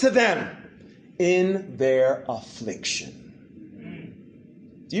speaks to them in their affliction.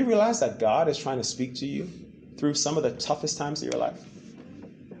 Do you realize that God is trying to speak to you through some of the toughest times of your life?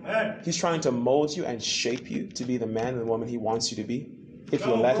 Amen. He's trying to mold you and shape you to be the man and the woman he wants you to be, if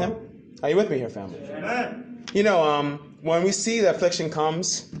you'll let him. Are you with me here, family? Amen. When we see that affliction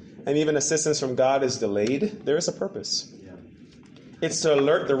comes and even assistance from God is delayed, there is a purpose. It's to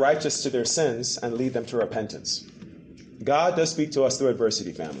alert the righteous to their sins and lead them to repentance. God does speak to us through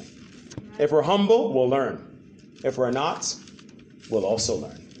adversity, family. If we're humble, we'll learn. If we're not, we'll also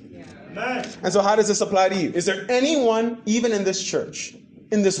learn. Amen. And so how does this apply to you? Is there anyone, even in this church,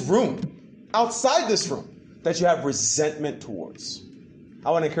 in this room, outside this room, that you have resentment towards? I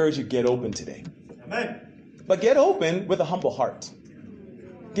want to encourage you, get open today. Amen. But get open with a humble heart.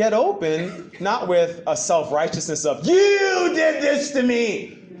 Get open, not with a self-righteousness of, you did this to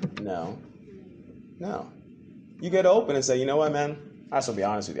me. No. You get open and say, you know what, man? I just want to be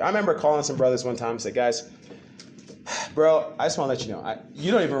honest with you. I remember calling some brothers one time and said, guys, bro, I just want to let you know,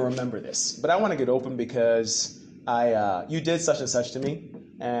 you don't even remember this, but I want to get open because you did such and such to me,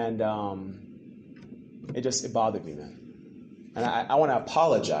 and it bothered me, man. And I want to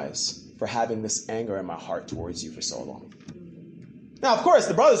apologize for having this anger in my heart towards you for so long. Now, of course,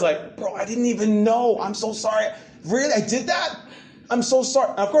 the brother's like, bro, I didn't even know. I'm so sorry. Really? I did that? I'm so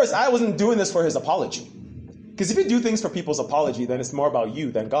sorry. And of course, I wasn't doing this for his apology. Because if you do things for people's apology, then it's more about you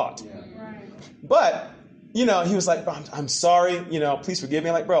than God. Right. But, he was like, bro, I'm sorry. Please forgive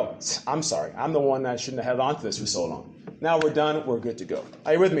me. I'm like, bro, I'm sorry. I'm the one that shouldn't have held on to this for so long. Now we're done. We're good to go.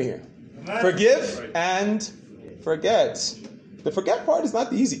 Are you with me here? Amen. Forgive and forget. The forget part is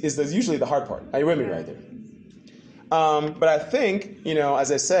not the easy. Is usually the hard part. Are you with me right there? But I think,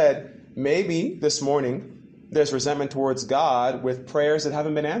 as I said, maybe this morning there's resentment towards God with prayers that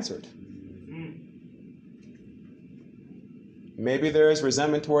haven't been answered. Maybe there's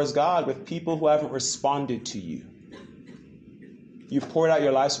resentment towards God with people who haven't responded to you. You've poured out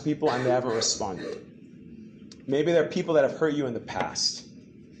your lives to people and they haven't responded. Maybe there are people that have hurt you in the past.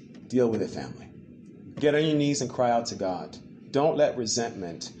 Deal with it, family. Get on your knees and cry out to God. Don't let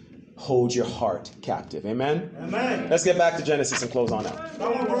resentment hold your heart captive. Amen? Amen. Let's get back to Genesis and close on out.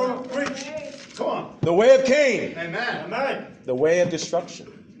 Come on, bro. Preach. Come on. The way of Cain. Amen. Amen. The way of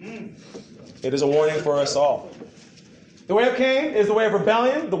destruction. It is a warning for us all. The way of Cain is the way of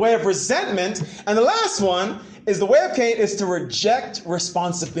rebellion, the way of resentment, and the last one is the way of Cain is to reject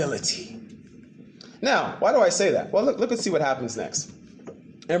responsibility. Now, why do I say that? Well, look and see what happens next.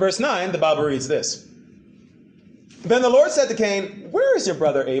 In verse 9, the Bible reads this. Then the Lord said to Cain, where is your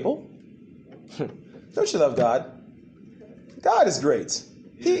brother Abel? Don't you love God? God is great.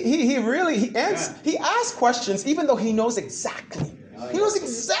 He asks questions even though he knows exactly. He knows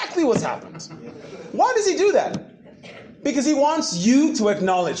exactly what's happened. Why does he do that? Because he wants you to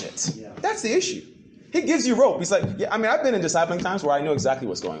acknowledge it. That's the issue. He gives you rope. He's like, yeah, I mean, I've been in discipling times where I know exactly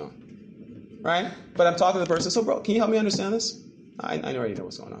what's going on. Right? But I'm talking to the person, so bro, can you help me understand this? I already know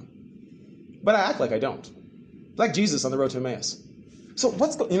what's going on. But I act like I don't. Like Jesus on the road to Emmaus. So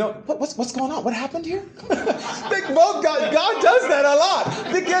what's going on? What happened here? God does that a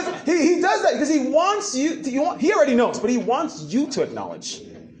lot. Because he does that because he wants you to, he already knows, but he wants you to acknowledge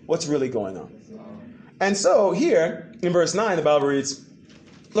what's really going on. And so here in verse 9, the Bible reads,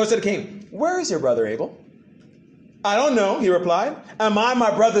 the Lord said to Cain, where is your brother Abel? I don't know, he replied. Am I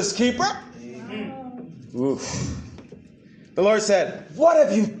my brother's keeper? Oof. The Lord said, what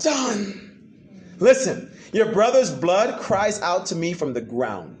have you done? Listen, your brother's blood cries out to me from the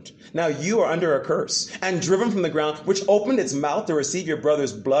ground. Now you are under a curse and driven from the ground, which opened its mouth to receive your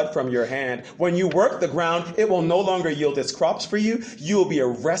brother's blood from your hand. When you work the ground, it will no longer yield its crops for you. You will be a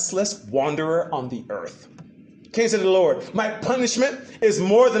restless wanderer on the earth. Cain said to the Lord, my punishment is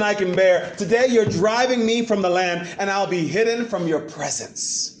more than I can bear. Today you're driving me from the land, and I'll be hidden from your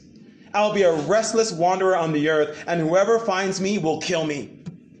presence. I'll be a restless wanderer on the earth, and whoever finds me will kill me.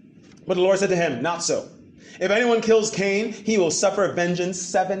 But the Lord said to him, not so. If anyone kills Cain, he will suffer vengeance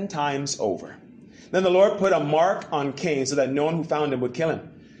 7 times over. Then the Lord put a mark on Cain so that no one who found him would kill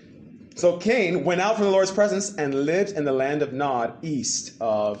him. So Cain went out from the Lord's presence and lived in the land of Nod, east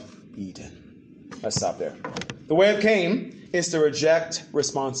of Eden. Let's stop there. The way of Cain is to reject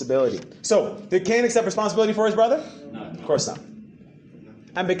responsibility. So, did Cain accept responsibility for his brother? No. Of course not.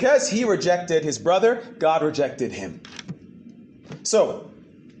 And because he rejected his brother, God rejected him. So,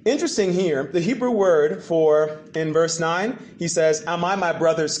 interesting here, the Hebrew word for, in verse 9, he says, am I my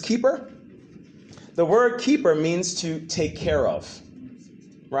brother's keeper? The word keeper means to take care of,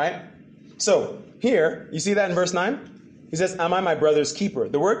 right? So, here, you see that in verse 9? He says, am I my brother's keeper?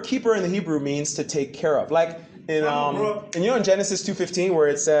 The word keeper in the Hebrew means to take care of. Like in Genesis 2:15, where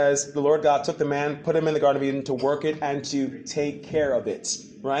it says, the Lord God took the man, put him in the Garden of Eden to work it and to take care of it,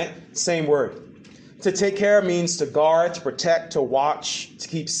 right? Same word. To take care means to guard, to protect, to watch, to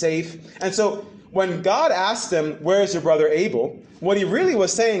keep safe. And so when God asked him, where is your brother Abel? What he really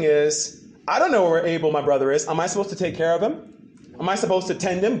was saying is, I don't know where Abel, my brother, is. Am I supposed to take care of him? Am I supposed to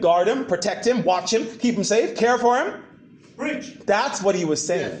tend him, guard him, protect him, watch him, keep him safe, care for him? Preach. That's what he was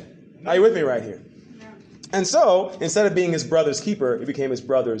saying. Yes. Are you with me right here? Yeah. And so, instead of being his brother's keeper, he became his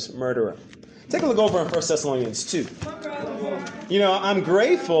brother's murderer. Take a look over in 1 Thessalonians 2. You know, I'm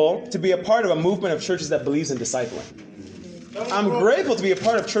grateful to be a part of a movement of churches that believes in discipling. I'm grateful to be a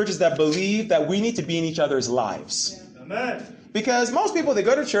part of churches that believe that we need to be in each other's lives. Amen. Because most people, they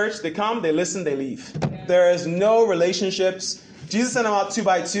go to church, they come, they listen, they leave. There is no relationships. Jesus sent them out 2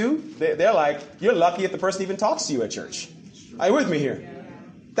 by 2. They're like, you're lucky if the person even talks to you at church. Are you with me here?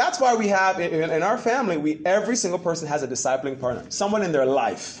 That's why we have, in our family, every single person has a discipling partner. Someone in their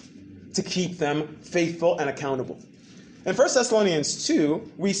life to keep them faithful and accountable. In 1 Thessalonians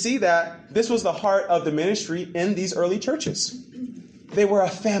 2, we see that this was the heart of the ministry in these early churches. They were a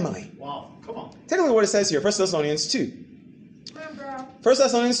family. Wow, come on. Take a look at what it says here, 1 Thessalonians 2. 1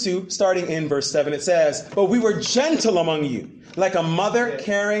 Thessalonians 2, starting in verse 7, it says, but we were gentle among you, like a mother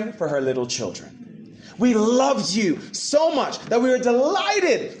caring for her little children. We loved you so much that we were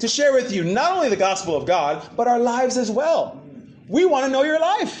delighted to share with you not only the gospel of God, but our lives as well. We want to know your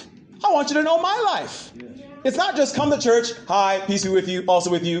life. I want you to know my life. It's not just come to church, hi, peace be with you, also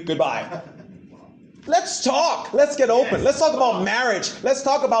with you, goodbye. Let's talk. Let's get open. Let's talk about marriage. Let's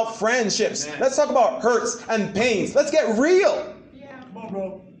talk about friendships. Let's talk about hurts and pains. Let's get real. Come on,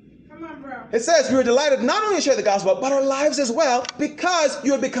 bro. It says we were delighted not only to share the gospel, but our lives as well, because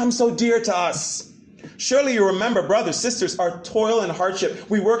you have become so dear to us. Surely you remember, brothers, sisters, our toil and hardship.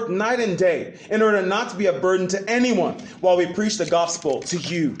 We worked night and day in order not to be a burden to anyone while we preach the gospel to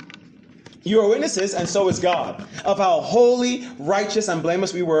you. You are witnesses, and so is God, of how holy, righteous, and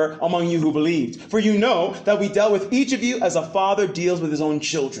blameless we were among you who believed. For you know that we dealt with each of you as a father deals with his own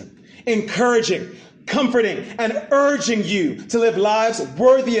children, encouraging, comforting, and urging you to live lives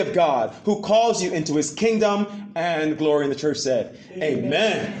worthy of God, who calls you into his kingdom and glory. And the church said,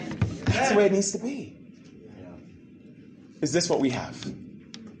 Amen. That's the way it needs to be. Is this what we have?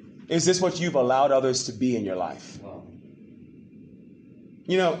 Is this what you've allowed others to be in your life?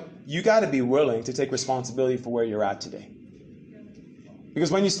 You know, you got to be willing to take responsibility for where you're at today. Because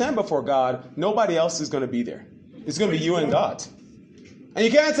when you stand before God, nobody else is going to be there. It's going to be you and God. And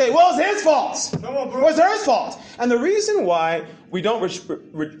you can't say, well, it's his fault. Come on, bro. Or it's her fault. And the reason why we don't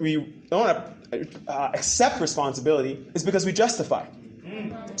accept responsibility is because we justify.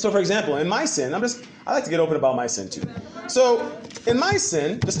 So, for example, in my sin, I like to get open about my sin too. So, in my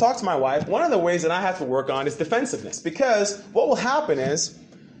sin, just talk to my wife. One of the ways that I have to work on is defensiveness. Because what will happen is,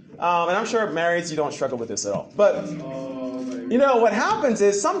 and I'm sure marrieds, you don't struggle with this at all. But, what happens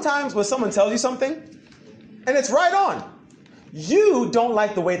is sometimes when someone tells you something, and it's right on, you don't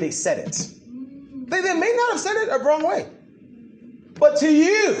like the way they said it. They may not have said it a wrong way. But to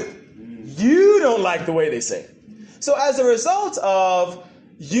you don't like the way they say it. So as a result of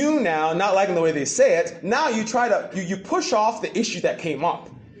you now not liking the way they say it, now you try to, you push off the issue that came up.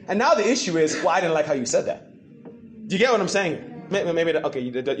 And now the issue is, well, I didn't like how you said that. Do you get what I'm saying? Maybe okay,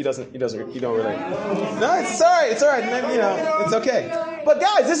 you don't relate. No, it's all right. Maybe, it's okay. But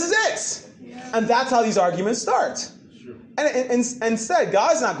guys, this is it. And that's how these arguments start. And instead,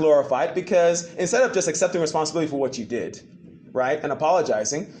 God's not glorified because instead of just accepting responsibility for what you did, right, and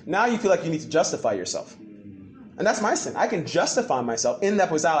apologizing, now you feel like you need to justify yourself. And that's my sin. I can justify myself in that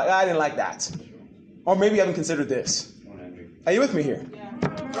position. I didn't like that. Or maybe I haven't considered this. Are you with me here? Yeah.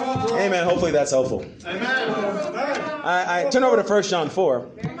 Amen. Hopefully that's helpful. Amen. I turn over to 1 John 4.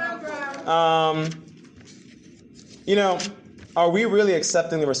 Are we really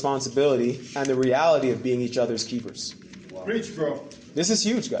accepting the responsibility and the reality of being each other's keepers? Preach, bro. This is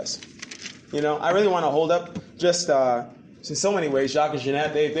huge, guys. I really want to hold up just in so many ways. Jacques and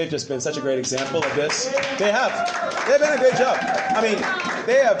Jeanette, they've just been such a great example of this. They have. They've done a great job.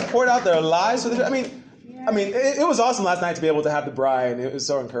 They have poured out their lives for this. It was awesome last night to be able to have the bride. It was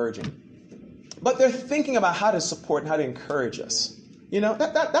so encouraging. But they're thinking about how to support and how to encourage us.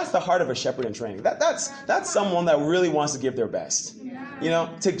 That's the heart of a shepherd in training. That's someone that really wants to give their best.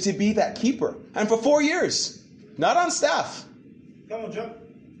 To be that keeper. And for 4 years. Not on staff. Come on, Joe.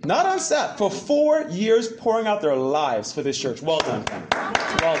 Not on staff. For 4 years pouring out their lives for this church. Well done, family.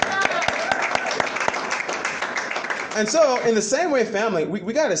 Well done. And so, in the same way, family,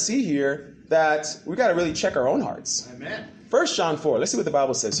 we got to see here that we got to really check our own hearts. Amen. 1 John 4. Let's see what the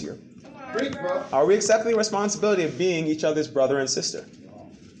Bible says here. Preach, bro. Are we accepting the responsibility of being each other's brother and sister?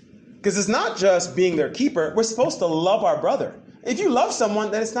 Because it's not just being their keeper. We're supposed to love our brother. If you love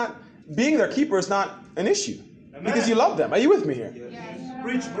someone, then it's not, being their keeper is not an issue. Amen. Because you love them. Are you with me here? Yes.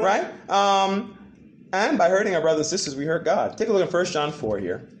 Preach, bro. Right? And by hurting our brothers and sisters, we hurt God. Take a look at 1 John 4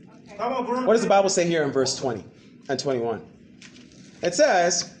 here. Come on, bro. What does the Bible say here in verse 20 and 21? It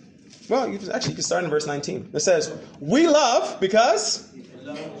says, well, you can start in verse 19. It says, we love because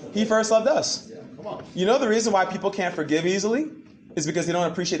he first loved us. Come on. You know the reason why people can't forgive easily is because they don't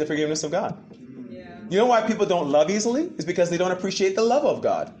appreciate the forgiveness of God. You know why people don't love easily? Is because they don't appreciate the love of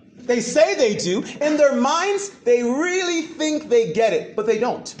God. They say they do. In their minds, they really think they get it, but they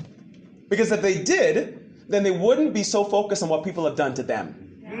don't. Because if they did, then they wouldn't be so focused on what people have done to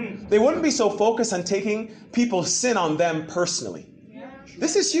them. They wouldn't be so focused on taking people's sin on them personally.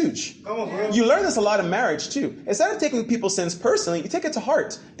 This is huge. Come on, bro. You learn this a lot in marriage too. Instead of taking people's sins personally, you take it to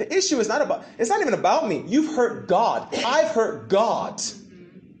heart. The issue is it's not even about me. You've hurt God. I've hurt God.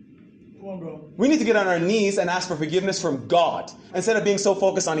 Come on, bro. We need to get on our knees and ask for forgiveness from God instead of being so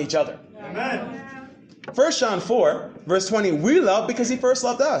focused on each other. Amen. 1 John 4, verse 20, we love because he first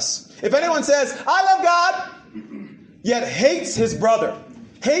loved us. If anyone says, I love God, yet hates his brother,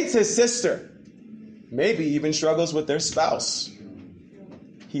 hates his sister, maybe even struggles with their spouse,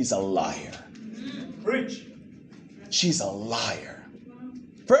 he's a liar. Preach. She's a liar.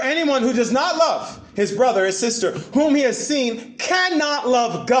 For anyone who does not love his brother, his sister, whom he has seen, cannot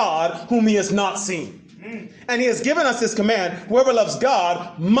love God, whom he has not seen. And he has given us this command, whoever loves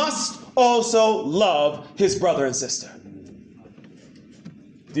God must also love his brother and sister.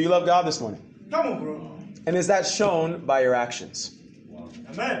 Do you love God this morning? Come on, bro. And is that shown by your actions?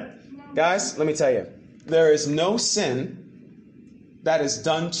 Amen. Guys, let me tell you, there is no sin that is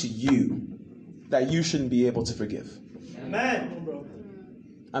done to you that you shouldn't be able to forgive. Amen.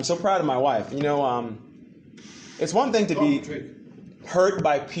 I'm so proud of my wife. It's one thing to be hurt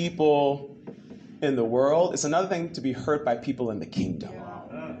by people in the world. It's another thing to be hurt by people in the kingdom.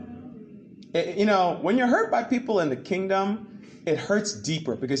 When you're hurt by people in the kingdom, it hurts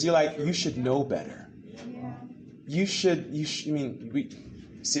deeper because you're like, you should know better.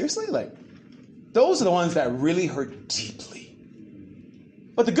 Seriously? Those are the ones that really hurt deeply.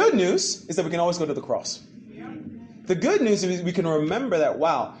 But the good news is that we can always go to the cross. The good news is we can remember that,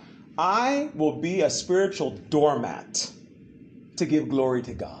 wow, I will be a spiritual doormat to give glory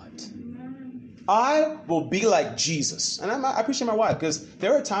to God. I will be like Jesus. And I appreciate my wife because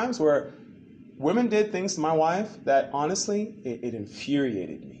there are times where women did things to my wife that honestly, it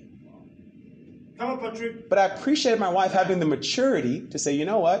infuriated me. Come on, Patrick. But I appreciate my wife having the maturity to say, you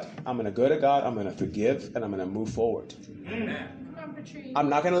know what? I'm going to go to God, I'm going to forgive, and I'm going to move forward. I'm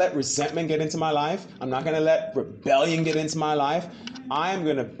not going to let resentment get into my life. I'm not going to let rebellion get into my life. I am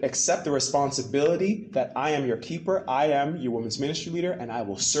going to accept the responsibility that I am your keeper. I am your women's ministry leader, and I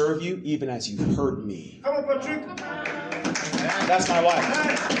will serve you even as you've hurt me. Come on, Patrick. That's my wife.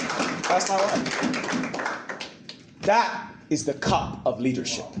 That's my wife. That is the cup of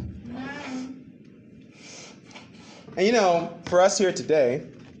leadership. And you know, for us here today,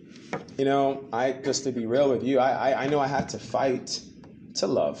 you know, just to be real with you, I know I had to fight to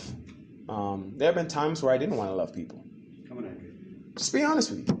love. There have been times where I didn't want to love people. Just be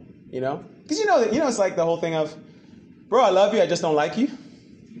honest with you, you know, because you know it's like the whole thing of, bro, I love you, I just don't like you.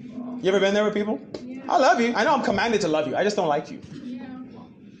 You ever been there with people? Yeah. I love you. I know I'm commanded to love you. I just don't like you. Yeah.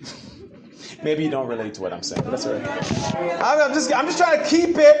 Maybe you don't relate to what I'm saying, but that's all right. I'm just trying to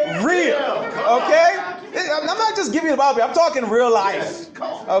keep it real, okay? I'm not just giving you the Bible. I'm talking real life.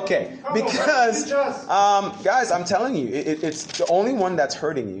 Okay, because guys, I'm telling you, it's the only one that's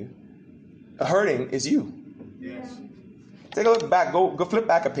hurting is you. Yes. Take a look back. Go flip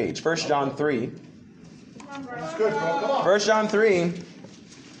back a page. 1 John 3. That's good, bro. Come on. 1 John 3.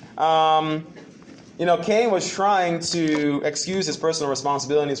 You know, Cain was trying to excuse his personal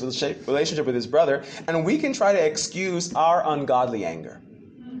responsibilities with his relationship with his brother, and we can try to excuse our ungodly anger.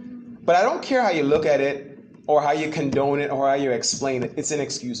 But I don't care how you look at it, or how you condone it, or how you explain it. It's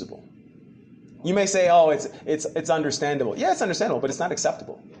inexcusable. You may say, "Oh, it's understandable." Yeah, it's understandable, but it's not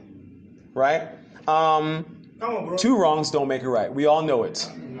acceptable, right? Come on, bro. 2 wrongs don't make it right. We all know it.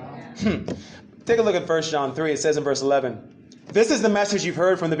 Take a look at 1 John 3. It says in verse 11, "This is the message you've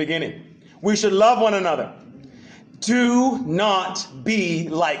heard from the beginning. We should love one another. Do not be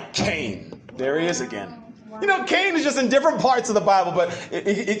like Cain." There he is again. You know, Cain is just in different parts of the Bible, but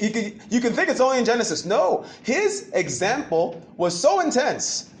you can think it's only in Genesis. No, his example was so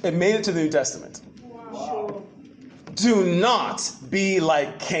intense, it made it to the New Testament. Wow. Do not be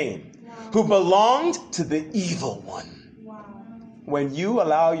like Cain, who belonged to the evil one. When you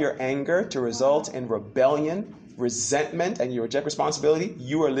allow your anger to result in rebellion, resentment, and you reject responsibility,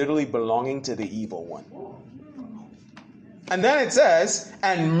 you are literally belonging to the evil one. And then it says,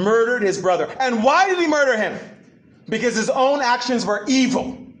 and murdered his brother. And why did he murder him? Because his own actions were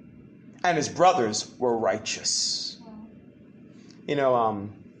evil, and his brothers were righteous. You know,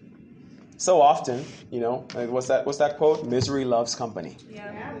 so often, you know, what's that quote? Misery loves company.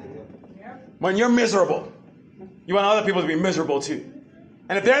 Yeah. When you're miserable, you want other people to be miserable too.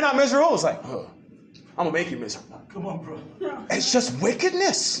 And if they're not miserable, it's like, oh, I'm going to make you miserable. Come on, bro. It's just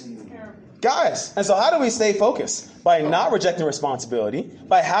wickedness. Guys, and so how do we stay focused? By not rejecting responsibility,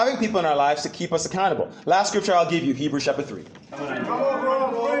 by having people in our lives to keep us accountable. Last scripture I'll give you, Hebrews chapter 3. Come on,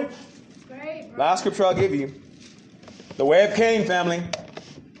 bro. Last scripture I'll give you, the way of Cain, family.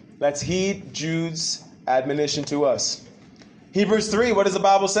 Let's heed Jude's admonition to us. Hebrews 3, what does the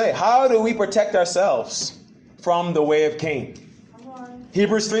Bible say? How do we protect ourselves from the way of Cain?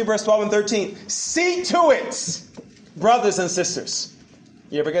 Hebrews 3, verse 12 and 13. See to it, brothers and sisters.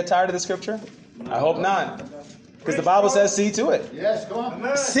 You ever get tired of the scripture? I hope not. Because the Bible says see to it. Yes, go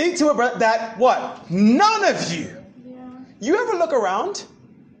on. See to it that what? None of you. You ever look around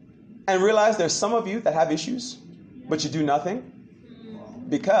and realize there's some of you that have issues, but you do nothing?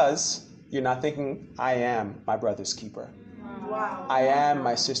 Because you're not thinking, I am my brother's keeper. Wow. I am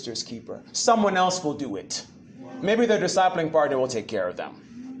my sister's keeper. Someone else will do it. Maybe their discipling partner will take care of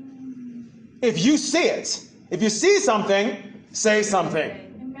them. If you see it, if you see something, say something.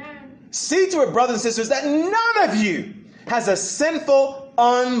 Amen. See to it, brothers and sisters, that none of you has a sinful,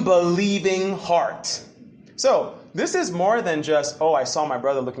 unbelieving heart. So, this is more than just, oh, I saw my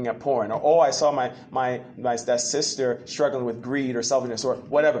brother looking at porn, or oh, I saw that sister struggling with greed or selfishness or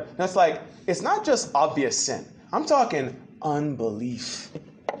whatever. That's like, it's not just obvious sin. I'm talking unbelief.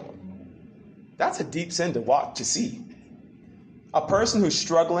 That's a deep sin to see. A person who's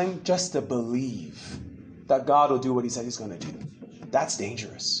struggling just to believe that God will do what he said he's going to do. That's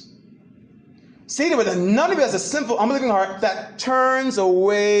dangerous. See to it that none of you has a sinful, unbelieving heart that turns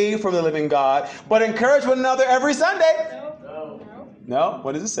away from the living God, but encourage one another every Sunday. No?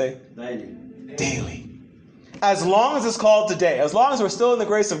 What does it say? Daily. As long as it's called today, as long as we're still in the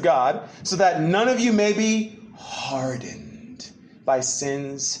grace of God, so that none of you may be hardened by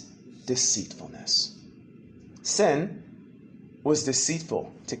sin's deceitfulness. Sin was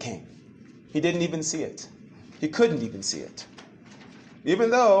deceitful to Cain. He didn't even see it. He couldn't even see it.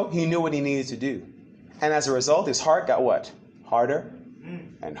 Even though he knew what he needed to do. And as a result, his heart got what? Harder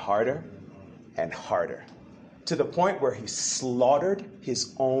and harder and harder, to the point where he slaughtered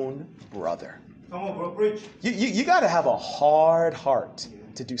his own brother. Come on, bro. Preach. You got to have a hard heart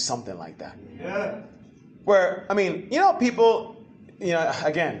to do something like that. Yeah. Where, I mean, people,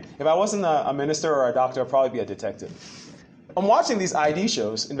 again, if I wasn't a minister or a doctor, I'd probably be a detective. I'm watching these ID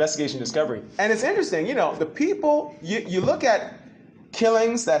shows, Investigation Discovery, and it's interesting, the people, you look at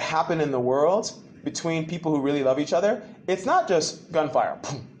killings that happen in the world between people who really love each other, it's not just gunfire.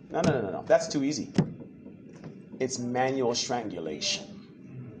 No. That's too easy. It's manual strangulation.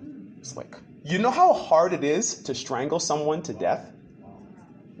 It's like, you know how hard it is to strangle someone to death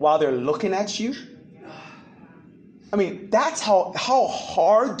while they're looking at you? I mean, that's how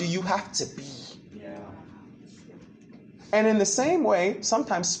hard do you have to be? And in the same way,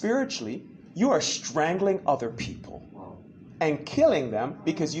 sometimes spiritually, you are strangling other people and killing them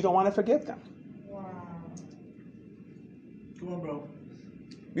because you don't want to forgive them. Come on, bro.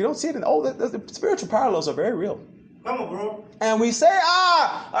 You don't see it in, the spiritual parallels are very real. Come on, bro. And we say,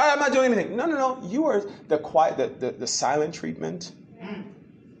 all right, I'm not doing anything. No. You are the quiet, the silent treatment,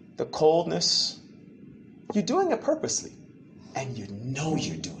 the coldness. You're doing it purposely, and you know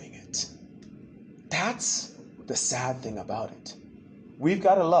you're doing it. That's the sad thing about it. We've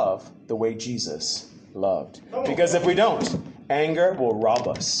got to love the way Jesus loved. Because if we don't, anger will rob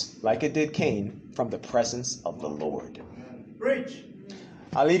us, like it did Cain, from the presence of the Lord. Preach.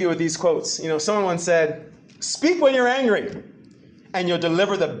 I'll leave you with these quotes. Someone once said, speak when you're angry, and you'll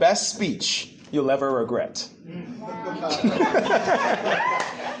deliver the best speech you'll ever regret.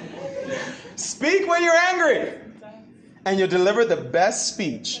 Speak when you're angry, and you'll deliver the best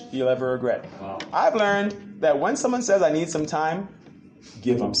speech you'll ever regret. Wow. I've learned that when someone says, I need some time,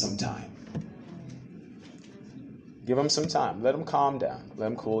 give them some time. Give them some time. Let them calm down. Let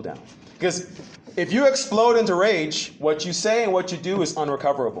them cool down. Because if you explode into rage, what you say and what you do is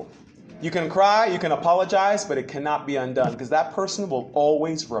unrecoverable. You can cry, you can apologize, but it cannot be undone because that person will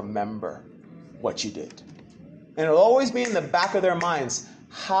always remember what you did. And it'll always be in the back of their minds,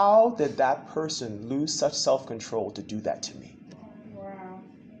 how did that person lose such self-control to do that to me? Wow.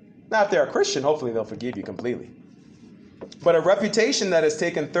 Now, if they're a Christian, hopefully they'll forgive you completely. But a reputation that has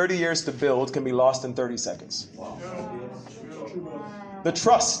taken 30 years to build can be lost in 30 seconds. Wow. The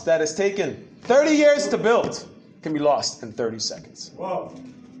trust that has taken 30 years to build can be lost in 30 seconds. Wow.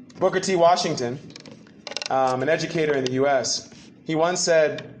 Booker T. Washington, an educator in the U.S., he once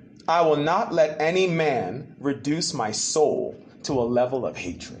said, I will not let any man reduce my soul to a level of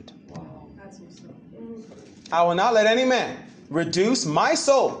hatred. Wow. That's what's up. I will not let any man reduce my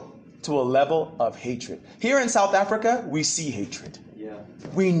soul to a level of hatred. Here in South Africa, we see hatred. Yeah.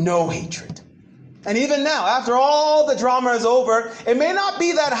 We know hatred. And even now, after all the drama is over, it may not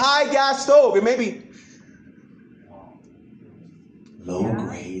be that high gas stove. It may be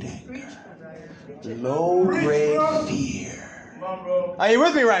low-grade anger, low-grade fear. Are you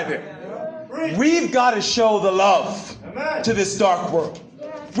with me right there? We've got to show the love to this dark world.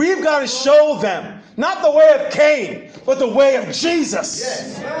 We've got to show them, not the way of Cain, but the way of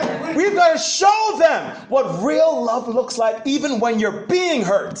Jesus. We've got to show them what real love looks like even when you're being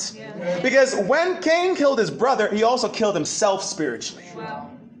hurt. Because when Cain killed his brother, he also killed himself spiritually.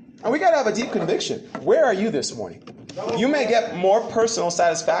 And we got to have a deep conviction. Where are you this morning? You may get more personal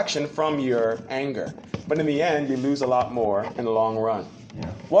satisfaction from your anger, but in the end, you lose a lot more in the long run.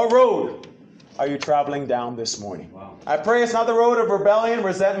 What road are you traveling down this morning? I pray it's not the road of rebellion,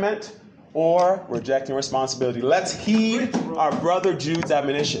 resentment, or rejecting responsibility. Let's heed our brother Jude's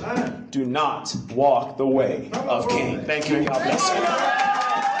admonition. Do not walk the way of Cain. Thank you and God bless you.